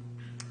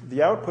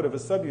the output of a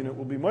subunit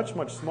will be much,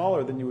 much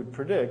smaller than you would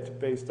predict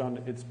based on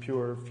its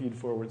pure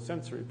feed-forward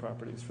sensory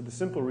properties, for the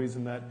simple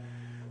reason that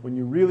when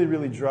you really,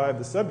 really drive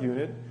the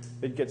subunit,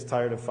 it gets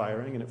tired of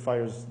firing, and it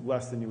fires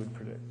less than you would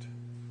predict.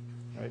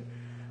 Right?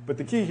 But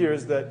the key here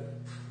is that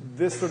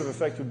this sort of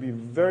effect would be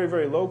very,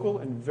 very local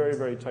and very,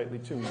 very tightly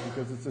tuned,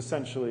 because it's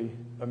essentially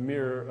a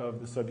mirror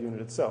of the subunit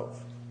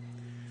itself.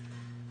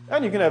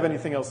 And you can have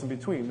anything else in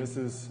between. This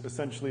is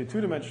essentially a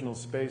two-dimensional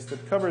space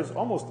that covers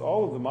almost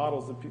all of the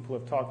models that people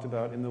have talked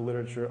about in the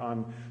literature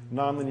on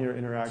nonlinear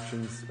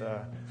interactions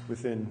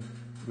within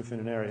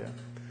an area.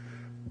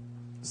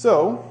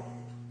 So,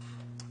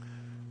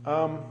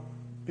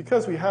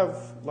 because we have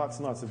lots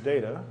and lots of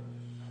data,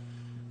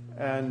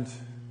 and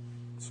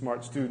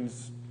smart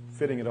students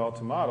fitting it all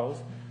to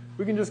models,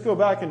 we can just go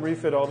back and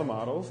refit all the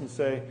models and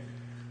say,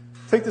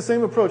 take the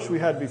same approach we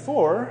had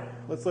before.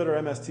 Let's let our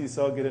MST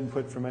cell get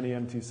input from any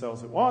MT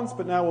cells at once,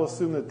 but now we'll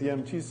assume that the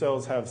MT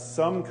cells have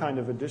some kind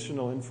of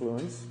additional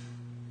influence,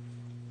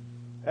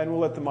 and we'll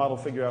let the model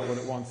figure out what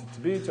it wants it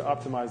to be to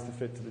optimize the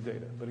fit to the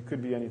data, but it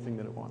could be anything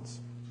that it wants.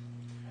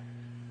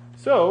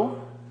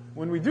 So,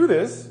 when we do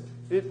this,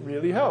 it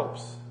really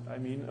helps. I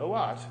mean, a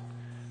lot.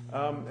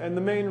 And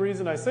the main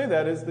reason I say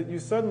that is that you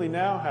suddenly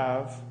now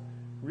have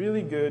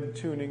really good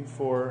tuning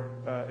for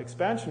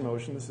expansion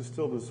motion. This is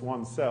still this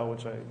one cell,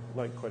 which I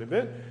like quite a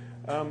bit.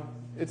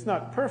 It's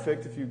not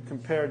perfect if you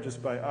compare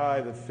just by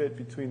eye the fit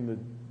between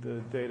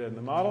the data and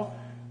the model,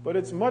 but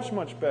it's much,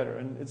 much better.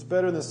 And it's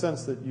better in the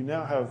sense that you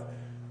now have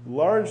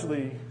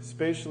largely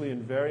spatially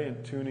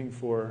invariant tuning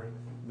for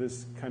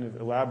this kind of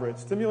elaborate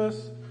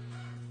stimulus,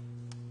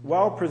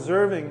 while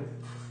preserving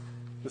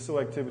the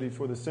selectivity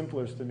for the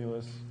simpler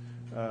stimulus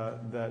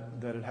that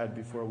it had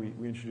before we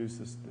introduced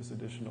this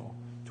additional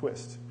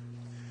twist.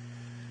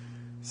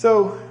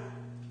 So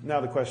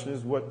now the question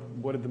is,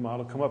 what did the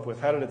model come up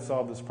with? How did it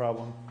solve this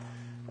problem?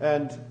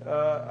 And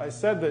I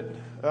said that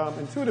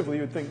intuitively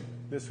you would think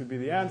this would be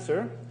the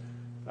answer,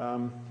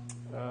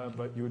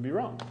 but you would be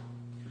wrong.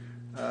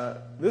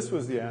 This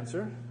was the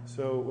answer.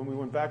 So when we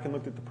went back and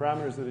looked at the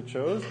parameters that it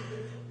chose,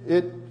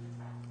 it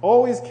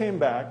always came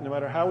back, no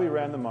matter how we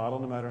ran the model,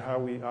 no matter how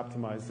we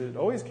optimized it, it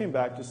always came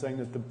back to saying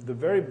that the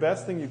very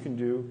best thing you can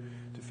do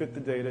to fit the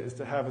data is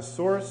to have a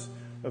source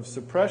of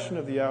suppression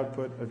of the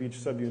output of each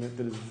subunit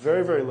that is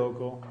very, very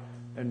local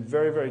and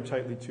very, very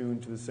tightly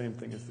tuned to the same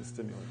thing as the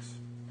stimulus,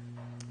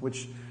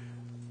 which,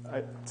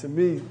 to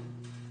me,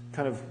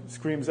 kind of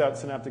screams out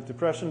synaptic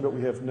depression, but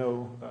we have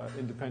no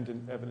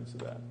independent evidence of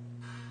that.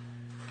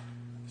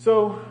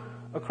 So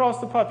across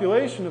the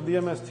population of the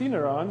MST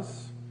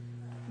neurons,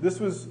 this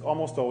was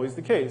almost always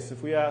the case.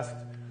 If we asked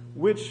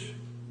which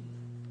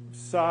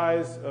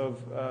size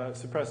of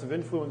suppressive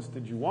influence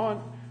did you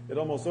want, it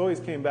almost always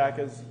came back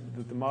as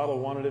that the model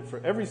wanted it for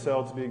every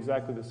cell to be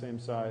exactly the same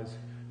size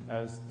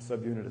as the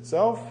subunit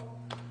itself.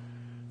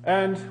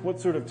 And what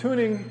sort of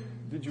tuning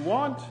did you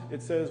want?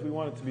 It says we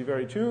want it to be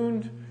very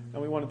tuned,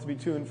 and we want it to be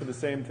tuned for the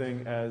same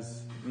thing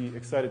as the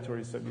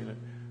excitatory subunit,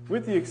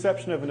 with the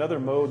exception of another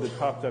mode that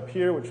popped up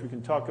here, which we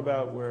can talk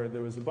about, where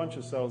there was a bunch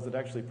of cells that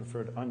actually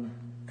preferred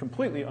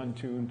completely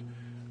untuned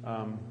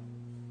kind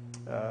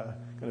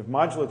of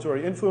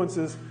modulatory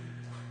influences.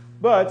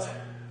 But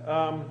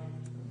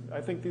I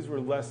think these were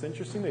less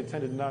interesting. They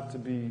tended not to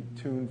be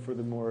tuned for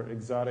the more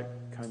exotic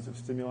kinds of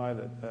stimuli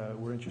that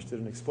we're interested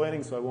in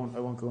explaining, so I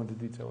won't go into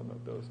detail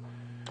about those.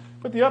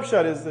 But the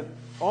upshot is that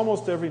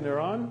almost every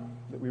neuron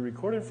that we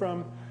recorded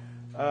from,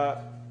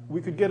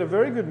 we could get a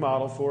very good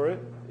model for it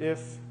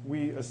if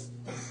we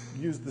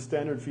used the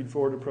standard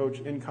feed-forward approach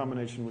in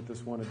combination with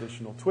this one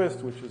additional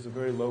twist, which is a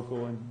very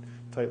local and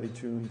tightly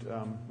tuned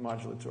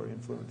modulatory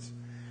influence.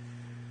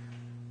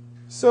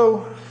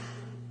 So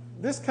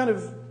this kind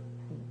of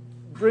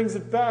brings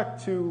it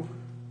back to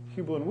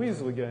Hubel and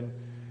Wiesel again.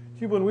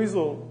 Hubel and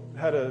Wiesel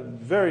had a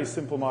very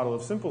simple model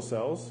of simple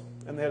cells,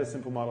 and they had a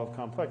simple model of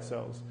complex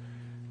cells.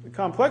 The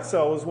complex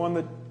cell was one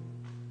that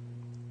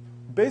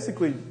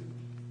basically,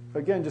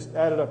 again, just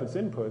added up its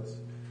inputs.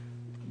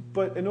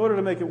 But in order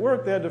to make it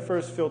work, they had to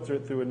first filter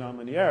it through a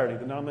nonlinearity.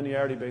 The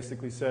nonlinearity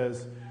basically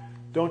says,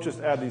 don't just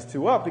add these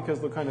two up because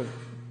they'll kind of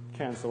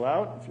cancel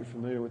out. If you're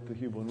familiar with the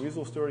Hubel and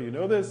Wiesel story, you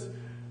know this.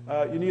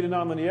 You need a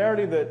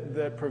nonlinearity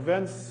that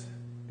prevents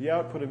the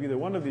output of either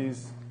one of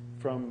these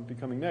from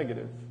becoming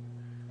negative.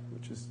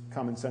 which is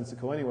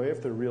commonsensical anyway.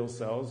 If they're real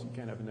cells, you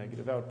can't have a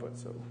negative output.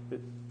 So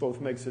it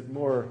both makes it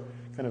more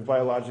kind of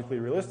biologically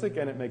realistic,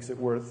 and it makes it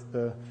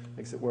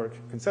work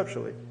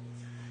conceptually.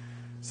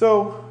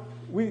 So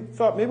we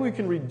thought maybe we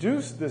can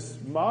reduce this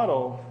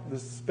model,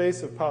 this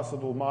space of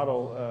possible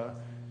model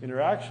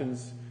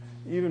interactions,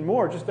 even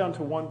more, just down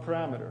to one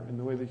parameter in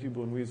the way that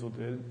Hubel and Wiesel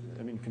did.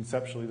 I mean,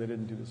 conceptually, they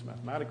didn't do this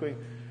mathematically.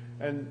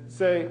 And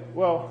say,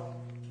 well,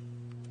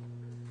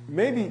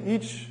 maybe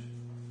each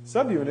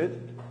subunit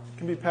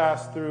can be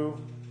passed through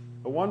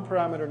a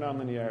one-parameter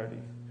nonlinearity.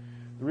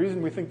 The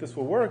reason we think this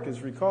will work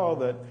is recall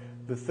that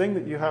the thing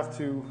that you have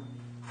to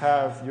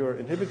have your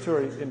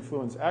inhibitory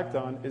influence act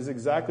on is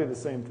exactly the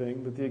same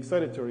thing that the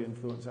excitatory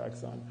influence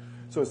acts on.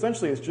 So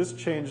essentially, it's just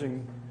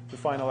changing the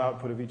final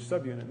output of each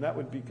subunit, and that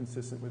would be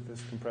consistent with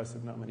this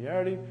compressive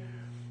nonlinearity.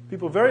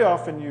 People very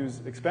often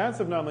use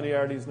expansive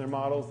nonlinearities in their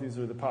models. These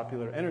are the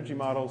popular energy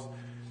models.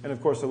 And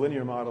of course, a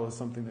linear model is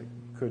something that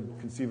could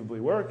conceivably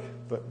work,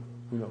 but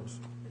who knows?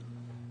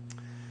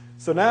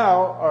 So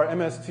now our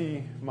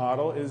MST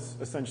model is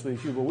essentially a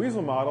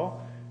Hubel-Wiesel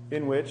model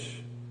in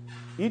which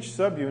each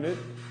subunit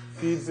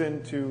feeds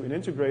into an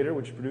integrator,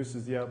 which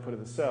produces the output of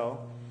the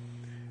cell.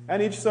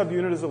 And each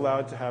subunit is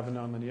allowed to have a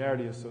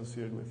nonlinearity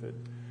associated with it.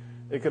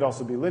 It could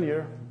also be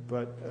linear,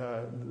 but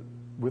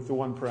with the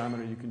one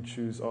parameter, you can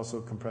choose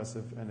also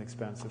compressive and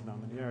expansive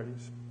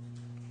nonlinearities.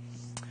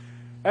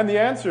 And the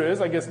answer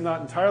is, I guess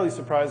not entirely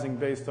surprising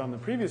based on the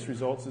previous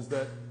results, is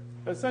that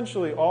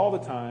essentially all the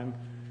time,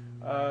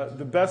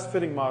 the best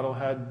fitting model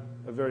had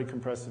a very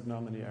compressive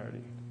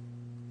nonlinearity.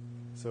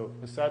 So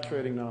a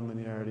saturating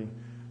nonlinearity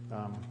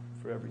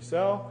for every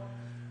cell.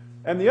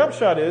 And the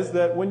upshot is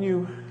that when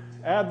you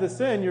add this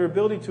in, your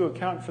ability to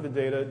account for the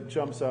data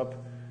jumps up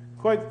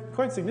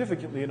quite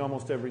significantly in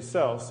almost every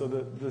cell. So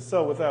the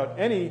cell without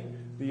any,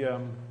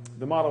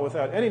 the model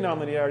without any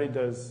nonlinearity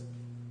does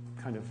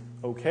kind of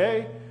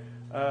okay.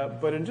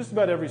 But in just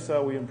about every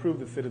cell, we improve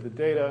the fit of the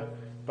data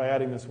by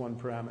adding this one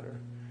parameter.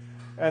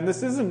 And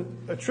this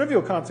isn't a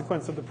trivial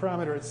consequence of the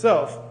parameter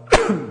itself.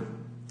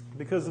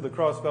 Because of the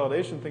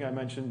cross-validation thing I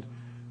mentioned,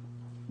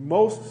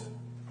 most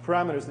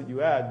parameters that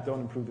you add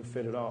don't improve the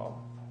fit at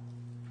all.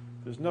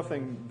 There's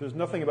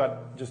nothing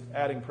about just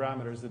adding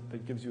parameters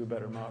that gives you a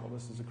better model.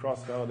 This is a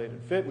cross-validated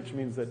fit, which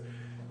means that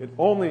it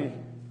only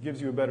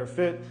gives you a better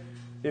fit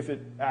if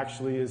it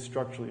actually is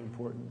structurally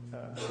important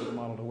for the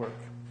model to work.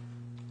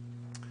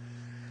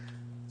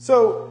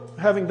 So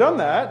having done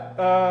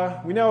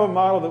that, we now have a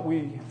model that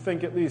we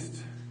think at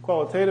least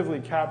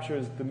qualitatively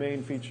captures the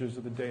main features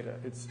of the data.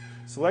 It's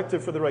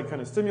selective for the right kind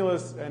of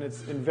stimulus, and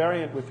it's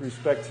invariant with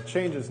respect to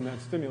changes in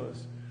that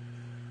stimulus.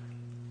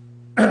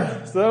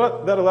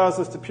 So that allows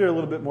us to peer a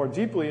little bit more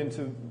deeply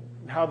into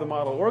how the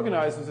model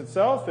organizes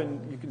itself,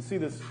 and you can see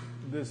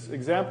this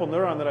example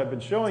neuron that I've been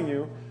showing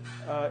you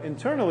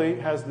internally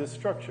has this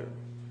structure.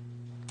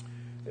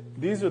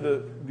 These are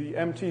the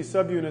MT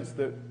subunits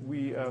that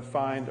we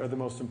find are the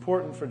most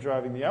important for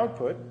driving the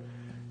output.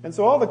 And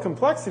so all the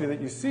complexity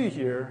that you see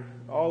here,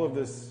 all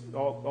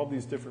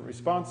these different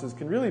responses,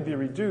 can really be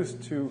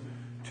reduced to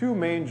two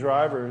main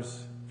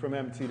drivers from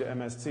MT to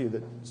MST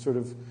that sort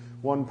of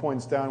one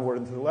points downward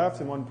and to the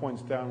left and one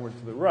points downward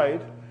to the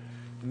right.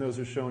 And those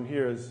are shown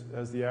here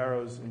as the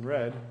arrows in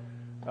red.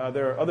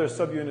 There are other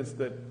subunits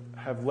that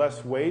have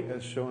less weight,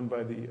 as shown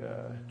by the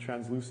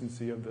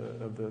translucency of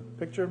the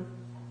picture.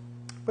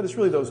 But it's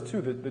really those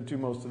two that do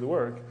most of the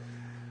work.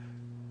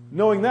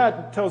 Knowing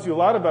that tells you a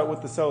lot about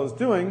what the cell is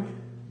doing,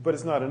 but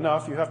it's not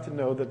enough. You have to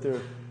know that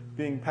they're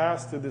being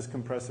passed through this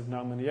compressive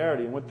nonlinearity.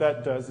 And what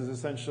that does is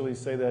essentially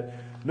say that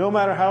no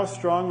matter how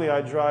strongly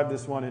I drive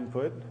this one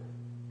input,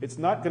 it's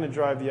not going to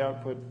drive the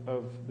output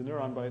of the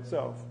neuron by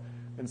itself.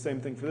 And same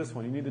thing for this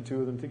one. You need the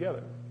two of them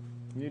together.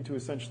 You need to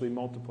essentially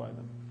multiply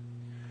them.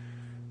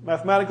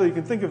 Mathematically, you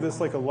can think of this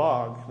like a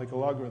log, like a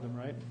logarithm,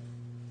 right?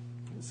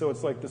 So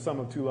it's like the sum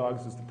of two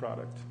logs is the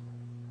product.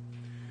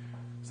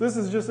 So this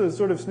is just a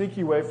sort of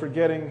sneaky way for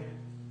getting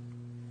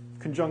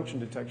conjunction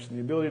detection,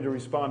 the ability to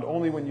respond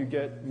only when you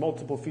get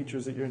multiple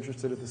features that you're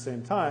interested in at the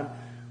same time,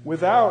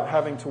 without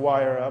having to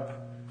wire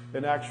up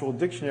an actual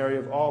dictionary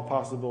of all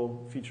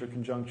possible feature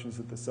conjunctions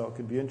that the cell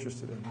could be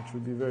interested in, which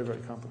would be very,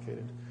 very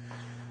complicated.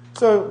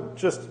 So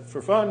just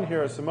for fun,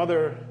 here are some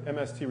other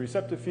MST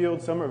receptor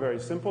fields. Some are very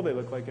simple. They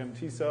look like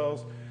MT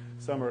cells.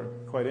 Some are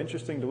quite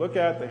interesting to look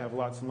at. They have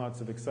lots and lots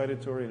of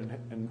excitatory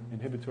and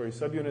inhibitory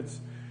subunits.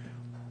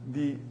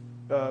 The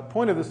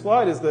point of the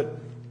slide is that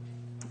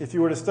if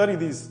you were to study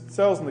these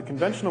cells in the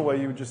conventional way,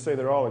 you would just say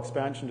they're all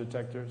expansion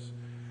detectors,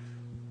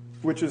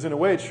 which is in a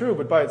way true,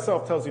 but by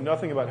itself tells you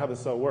nothing about how the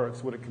cell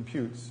works, what it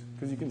computes,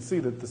 because you can see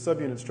that the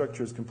subunit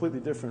structure is completely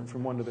different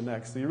from one to the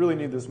next. So you really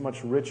need this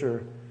much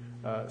richer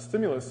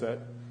stimulus set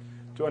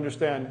to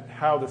understand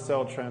how the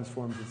cell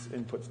transforms its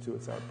inputs to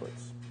its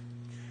outputs.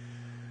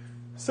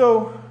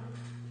 So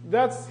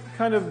that's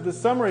kind of the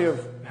summary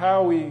of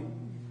how we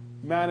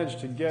managed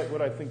to get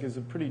what I think is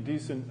a pretty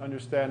decent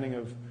understanding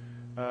of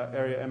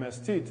area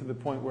MST to the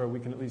point where we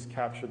can at least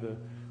capture the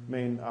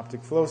main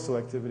optic flow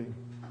selectivity.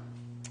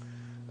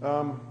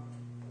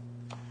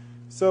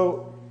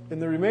 So in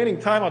the remaining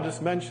time, I'll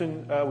just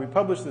mention we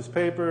published this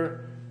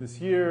paper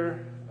this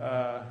year.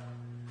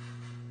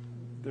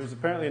 There's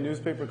apparently a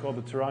newspaper called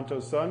the Toronto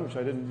Sun, which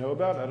I didn't know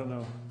about. I don't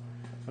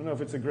know if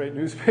it's a great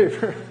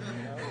newspaper.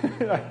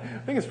 I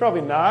think it's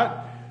probably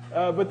not.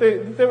 But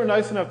they were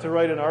nice enough to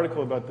write an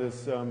article about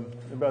this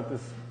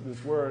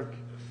work.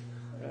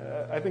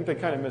 I think they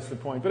kind of missed the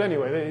point. But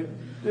anyway,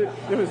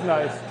 it was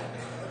nice.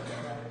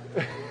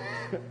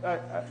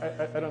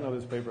 I don't know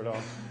this paper at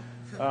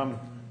all.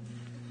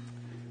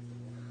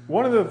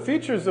 One of the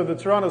features of the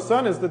Toronto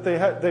Sun is that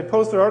they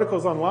post their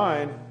articles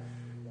online,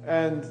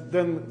 and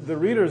then the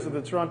readers of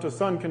the Toronto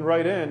Sun can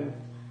write in,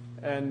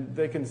 and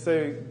they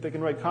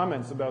can write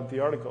comments about the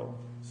article.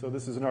 So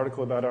this is an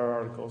article about our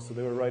article. So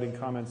they were writing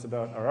comments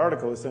about our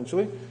article,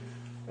 essentially.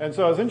 And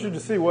so I was interested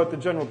to see what the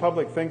general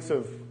public thinks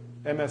of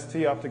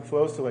MST, optic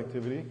flow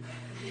selectivity.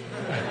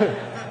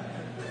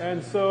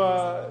 And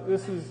so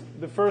this is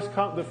the first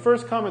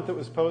comment that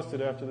was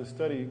posted after the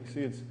study. You can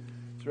see it's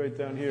right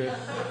down here.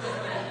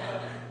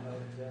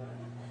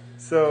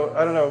 So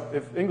I don't know,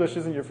 if English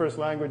isn't your first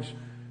language,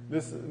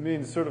 this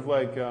means sort of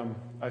like,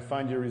 I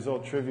find your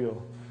result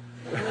trivial.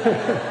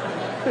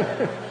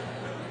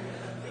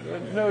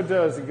 No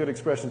duh is a good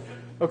expression.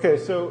 Okay,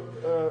 so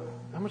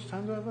how much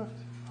time do I have left?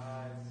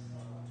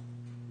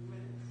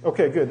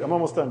 Okay, good. I'm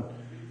almost done.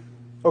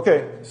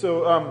 Okay,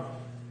 so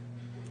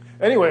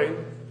anyway,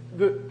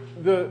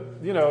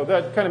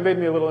 that kind of made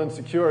me a little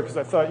insecure because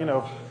I thought, I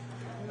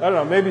don't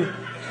know,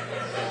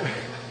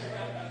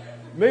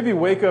 maybe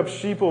wake up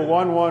sheeple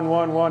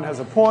 1111 has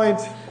a point.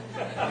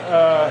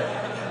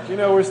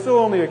 We're still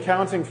only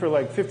accounting for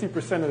like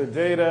 50% of the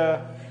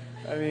data.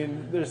 I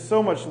mean, there's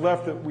so much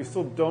left that we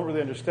still don't really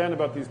understand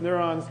about these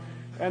neurons.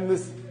 And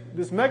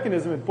this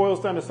mechanism, it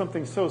boils down to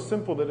something so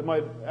simple that it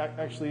might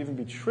actually even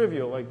be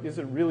trivial. Like, is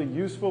it really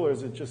useful, or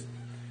is it just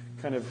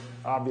kind of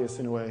obvious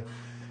in a way?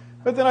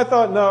 But then I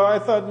thought,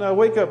 no,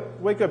 wake up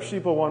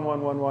sheeple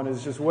 1111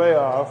 is just way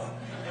off.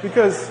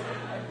 Because,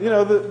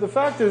 the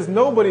fact is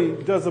nobody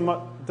does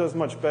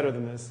much better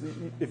than this.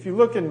 If you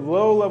look in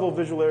low-level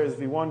visual areas,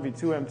 V1,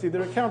 V2, MT,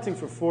 they're accounting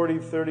for 40,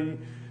 30,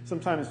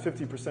 sometimes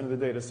 50% of the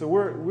data. So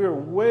we're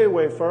way,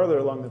 way farther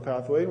along the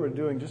pathway, and we're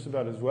doing just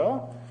about as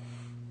well.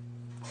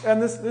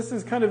 And this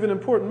is kind of an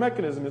important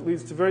mechanism. It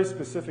leads to very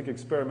specific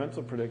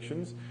experimental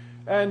predictions.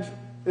 And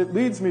it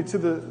leads me to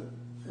the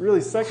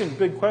really second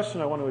big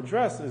question I want to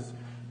address is,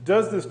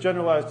 does this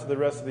generalize to the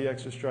rest of the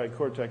extrastriate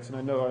cortex? And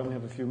I know I only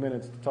have a few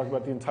minutes to talk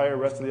about the entire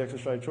rest of the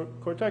extrastriate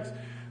cortex,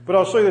 but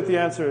I'll show you that the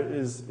answer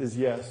is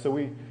yes. So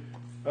we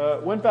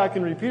went back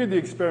and repeated the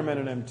experiment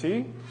in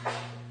MT.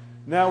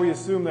 Now we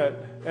assume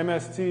that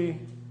MST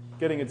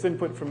getting its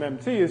input from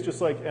MT is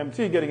just like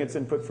MT getting its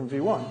input from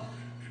V1.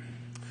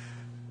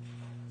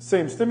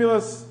 Same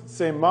stimulus,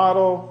 same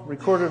model,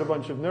 recorded a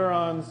bunch of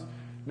neurons.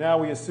 Now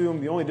we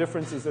assume the only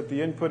difference is that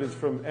the input is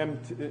from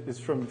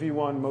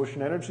V1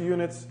 motion energy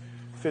units.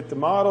 Fit the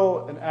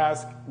model and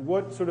ask,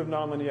 what sort of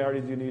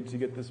nonlinearity do you need to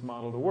get this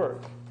model to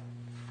work?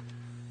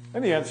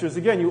 And the answer is,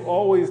 again, you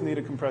always need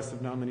a compressive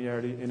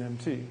nonlinearity in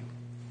MT.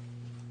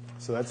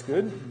 So that's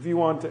good.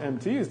 V1 to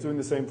MT is doing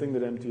the same thing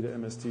that MT to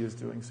MST is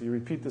doing. So you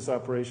repeat this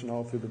operation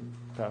all through the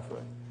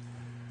pathway.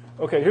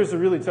 Okay, here's a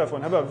really tough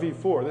one. How about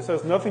V4? This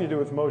has nothing to do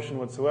with motion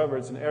whatsoever.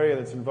 It's an area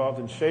that's involved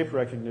in shape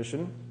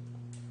recognition.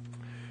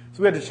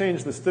 So we had to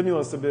change the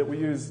stimulus a bit. We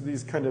use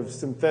these kind of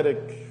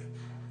synthetic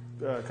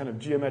kind of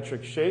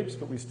geometric shapes,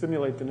 but we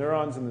stimulate the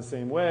neurons in the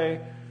same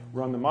way,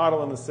 run the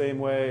model in the same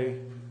way,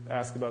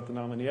 ask about the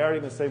nonlinearity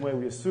in the same way.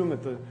 We assume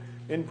that the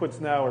inputs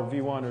now are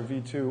V1 or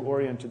V2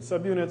 oriented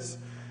subunits,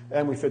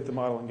 and we fit the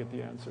model and get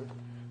the answer.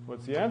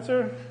 What's the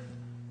answer?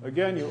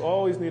 Again, you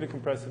always need a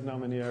compressive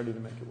nonlinearity to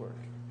make it work.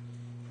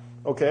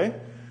 Okay.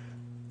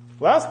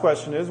 Last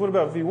question is, what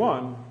about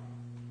V1?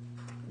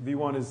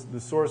 V1 is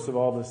the source of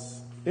all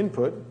this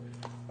input.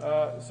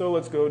 So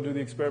let's go do the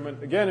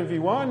experiment again in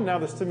V1. Now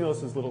the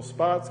stimulus is little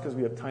spots because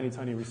we have tiny,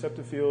 tiny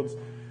receptor fields.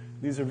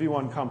 These are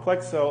V1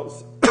 complex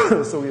cells.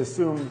 So we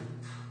assume,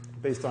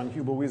 based on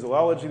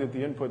Hubel-Wieselology, that the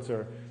inputs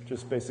are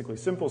just basically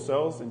simple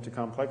cells into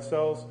complex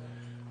cells.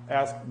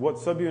 Ask what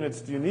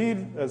subunits do you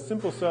need as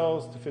simple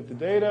cells to fit the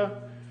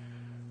data,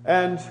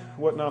 and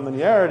what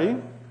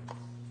nonlinearity.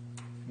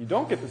 You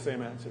don't get the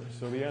same answer.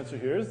 So the answer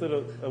here is that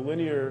a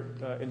linear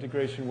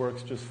integration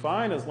works just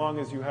fine as long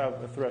as you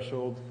have a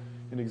threshold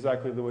in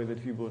exactly the way that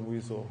Hubel and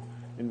Wiesel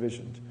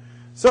envisioned.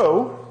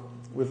 So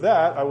with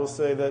that, I will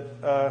say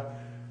that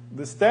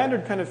the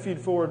standard kind of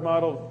feed-forward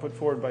model put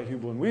forward by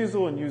Hubel and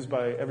Wiesel and used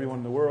by everyone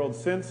in the world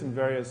since in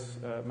various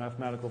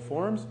mathematical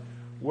forms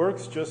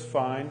works just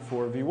fine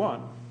for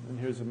V1. And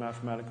here's a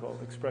mathematical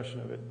expression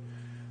of it.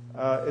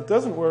 It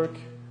doesn't work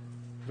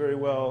very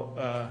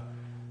well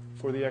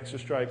for the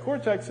extrastriate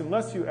cortex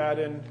unless you add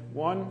in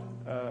one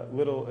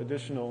little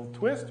additional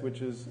twist,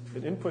 which is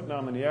an input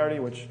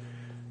nonlinearity, which,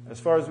 as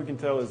far as we can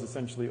tell, is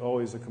essentially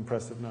always a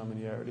compressive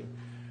nonlinearity.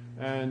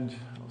 And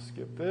I'll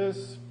skip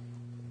this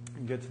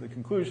and get to the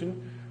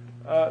conclusion.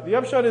 The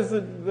upshot is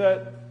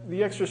that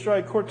the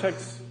extrastriate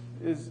cortex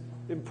is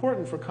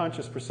important for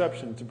conscious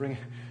perception to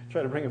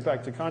try to bring it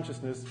back to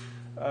consciousness.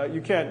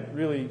 You can't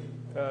really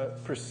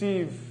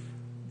perceive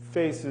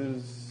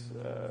faces,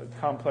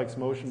 complex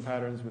motion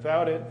patterns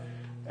without it,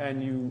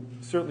 and you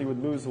certainly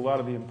would lose a lot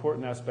of the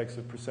important aspects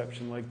of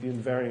perception, like the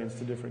invariance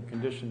to different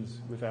conditions,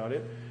 without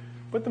it.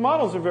 But the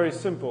models are very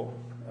simple.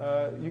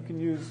 You can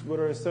use what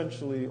are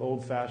essentially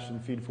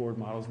old-fashioned feed-forward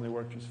models, and they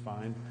work just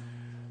fine.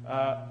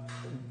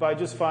 By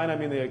just fine, I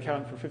mean they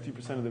account for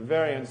 50% of the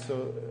variance,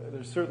 so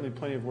there's certainly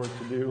plenty of work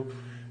to do.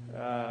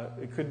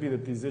 It could be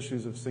that these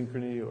issues of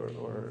synchrony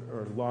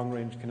or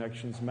long-range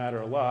connections matter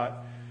a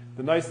lot.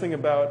 The nice thing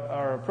about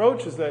our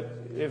approach is that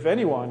if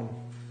anyone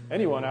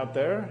out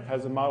there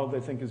has a model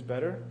they think is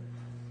better,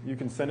 you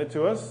can send it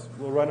to us.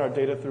 We'll run our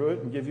data through it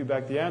and give you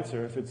back the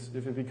answer. If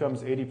it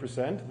becomes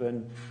 80%,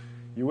 then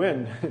you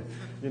win.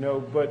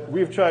 But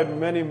we've tried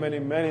many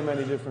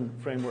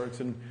different frameworks,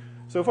 and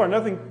so far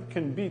nothing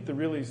can beat the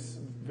really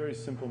very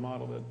simple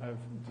model that I've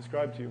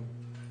described to you.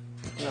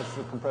 And that's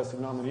the compressive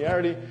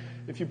nonlinearity.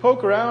 If you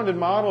poke around in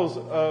models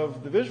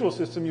of the visual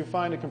system, you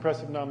find a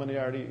compressive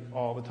nonlinearity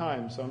all the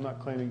time. So I'm not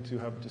claiming to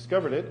have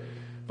discovered it,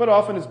 but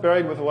often it's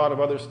buried with a lot of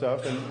other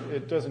stuff, and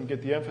it doesn't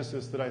get the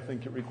emphasis that I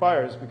think it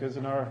requires, because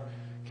in our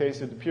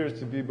case it appears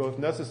to be both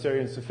necessary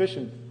and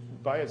sufficient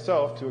by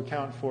itself to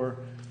account for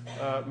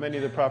many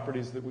of the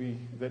properties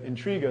that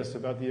intrigue us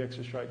about the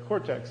extrastriate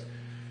cortex.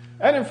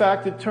 And in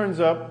fact, it turns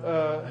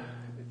up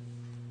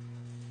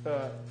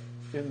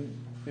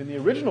in the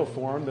original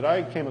form that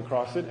I came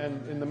across it,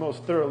 and in the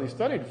most thoroughly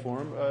studied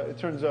form, it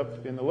turns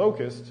up in the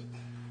locust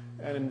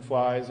and in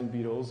flies and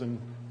beetles. And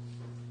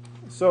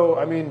so,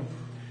 I mean,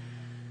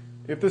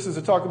 if this is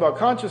a talk about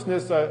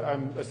consciousness,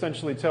 I'm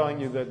essentially telling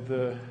you that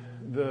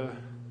the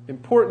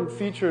important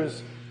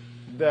features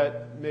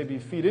that maybe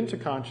feed into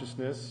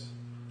consciousness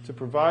to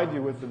provide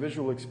you with the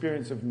visual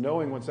experience of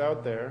knowing what's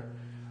out there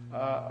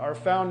are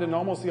found in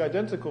almost the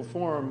identical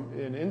form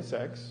in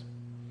insects,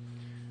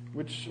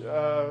 which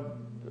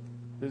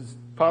is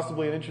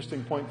possibly an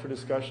interesting point for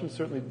discussion.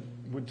 Certainly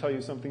would tell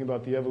you something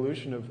about the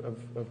evolution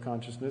of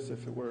consciousness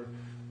if it were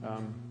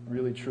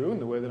really true in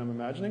the way that I'm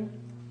imagining.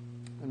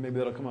 And maybe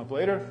that'll come up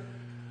later.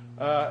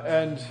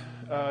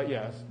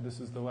 Yes, this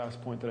is the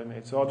last point that I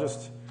made. So I'll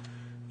just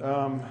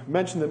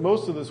mention that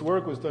most of this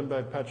work was done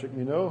by Patrick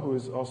Minot, who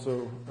is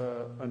also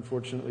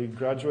unfortunately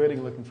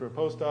graduating, looking for a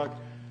postdoc.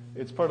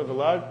 It's part of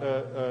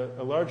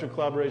a larger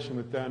collaboration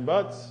with Dan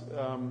Butts,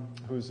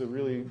 who's a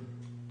really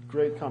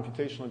great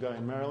computational guy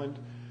in Maryland.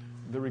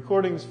 The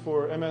recordings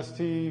for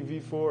MST,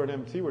 V4, and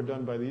MT were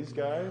done by these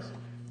guys,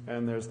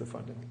 and there's the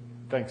funding.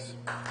 Thanks.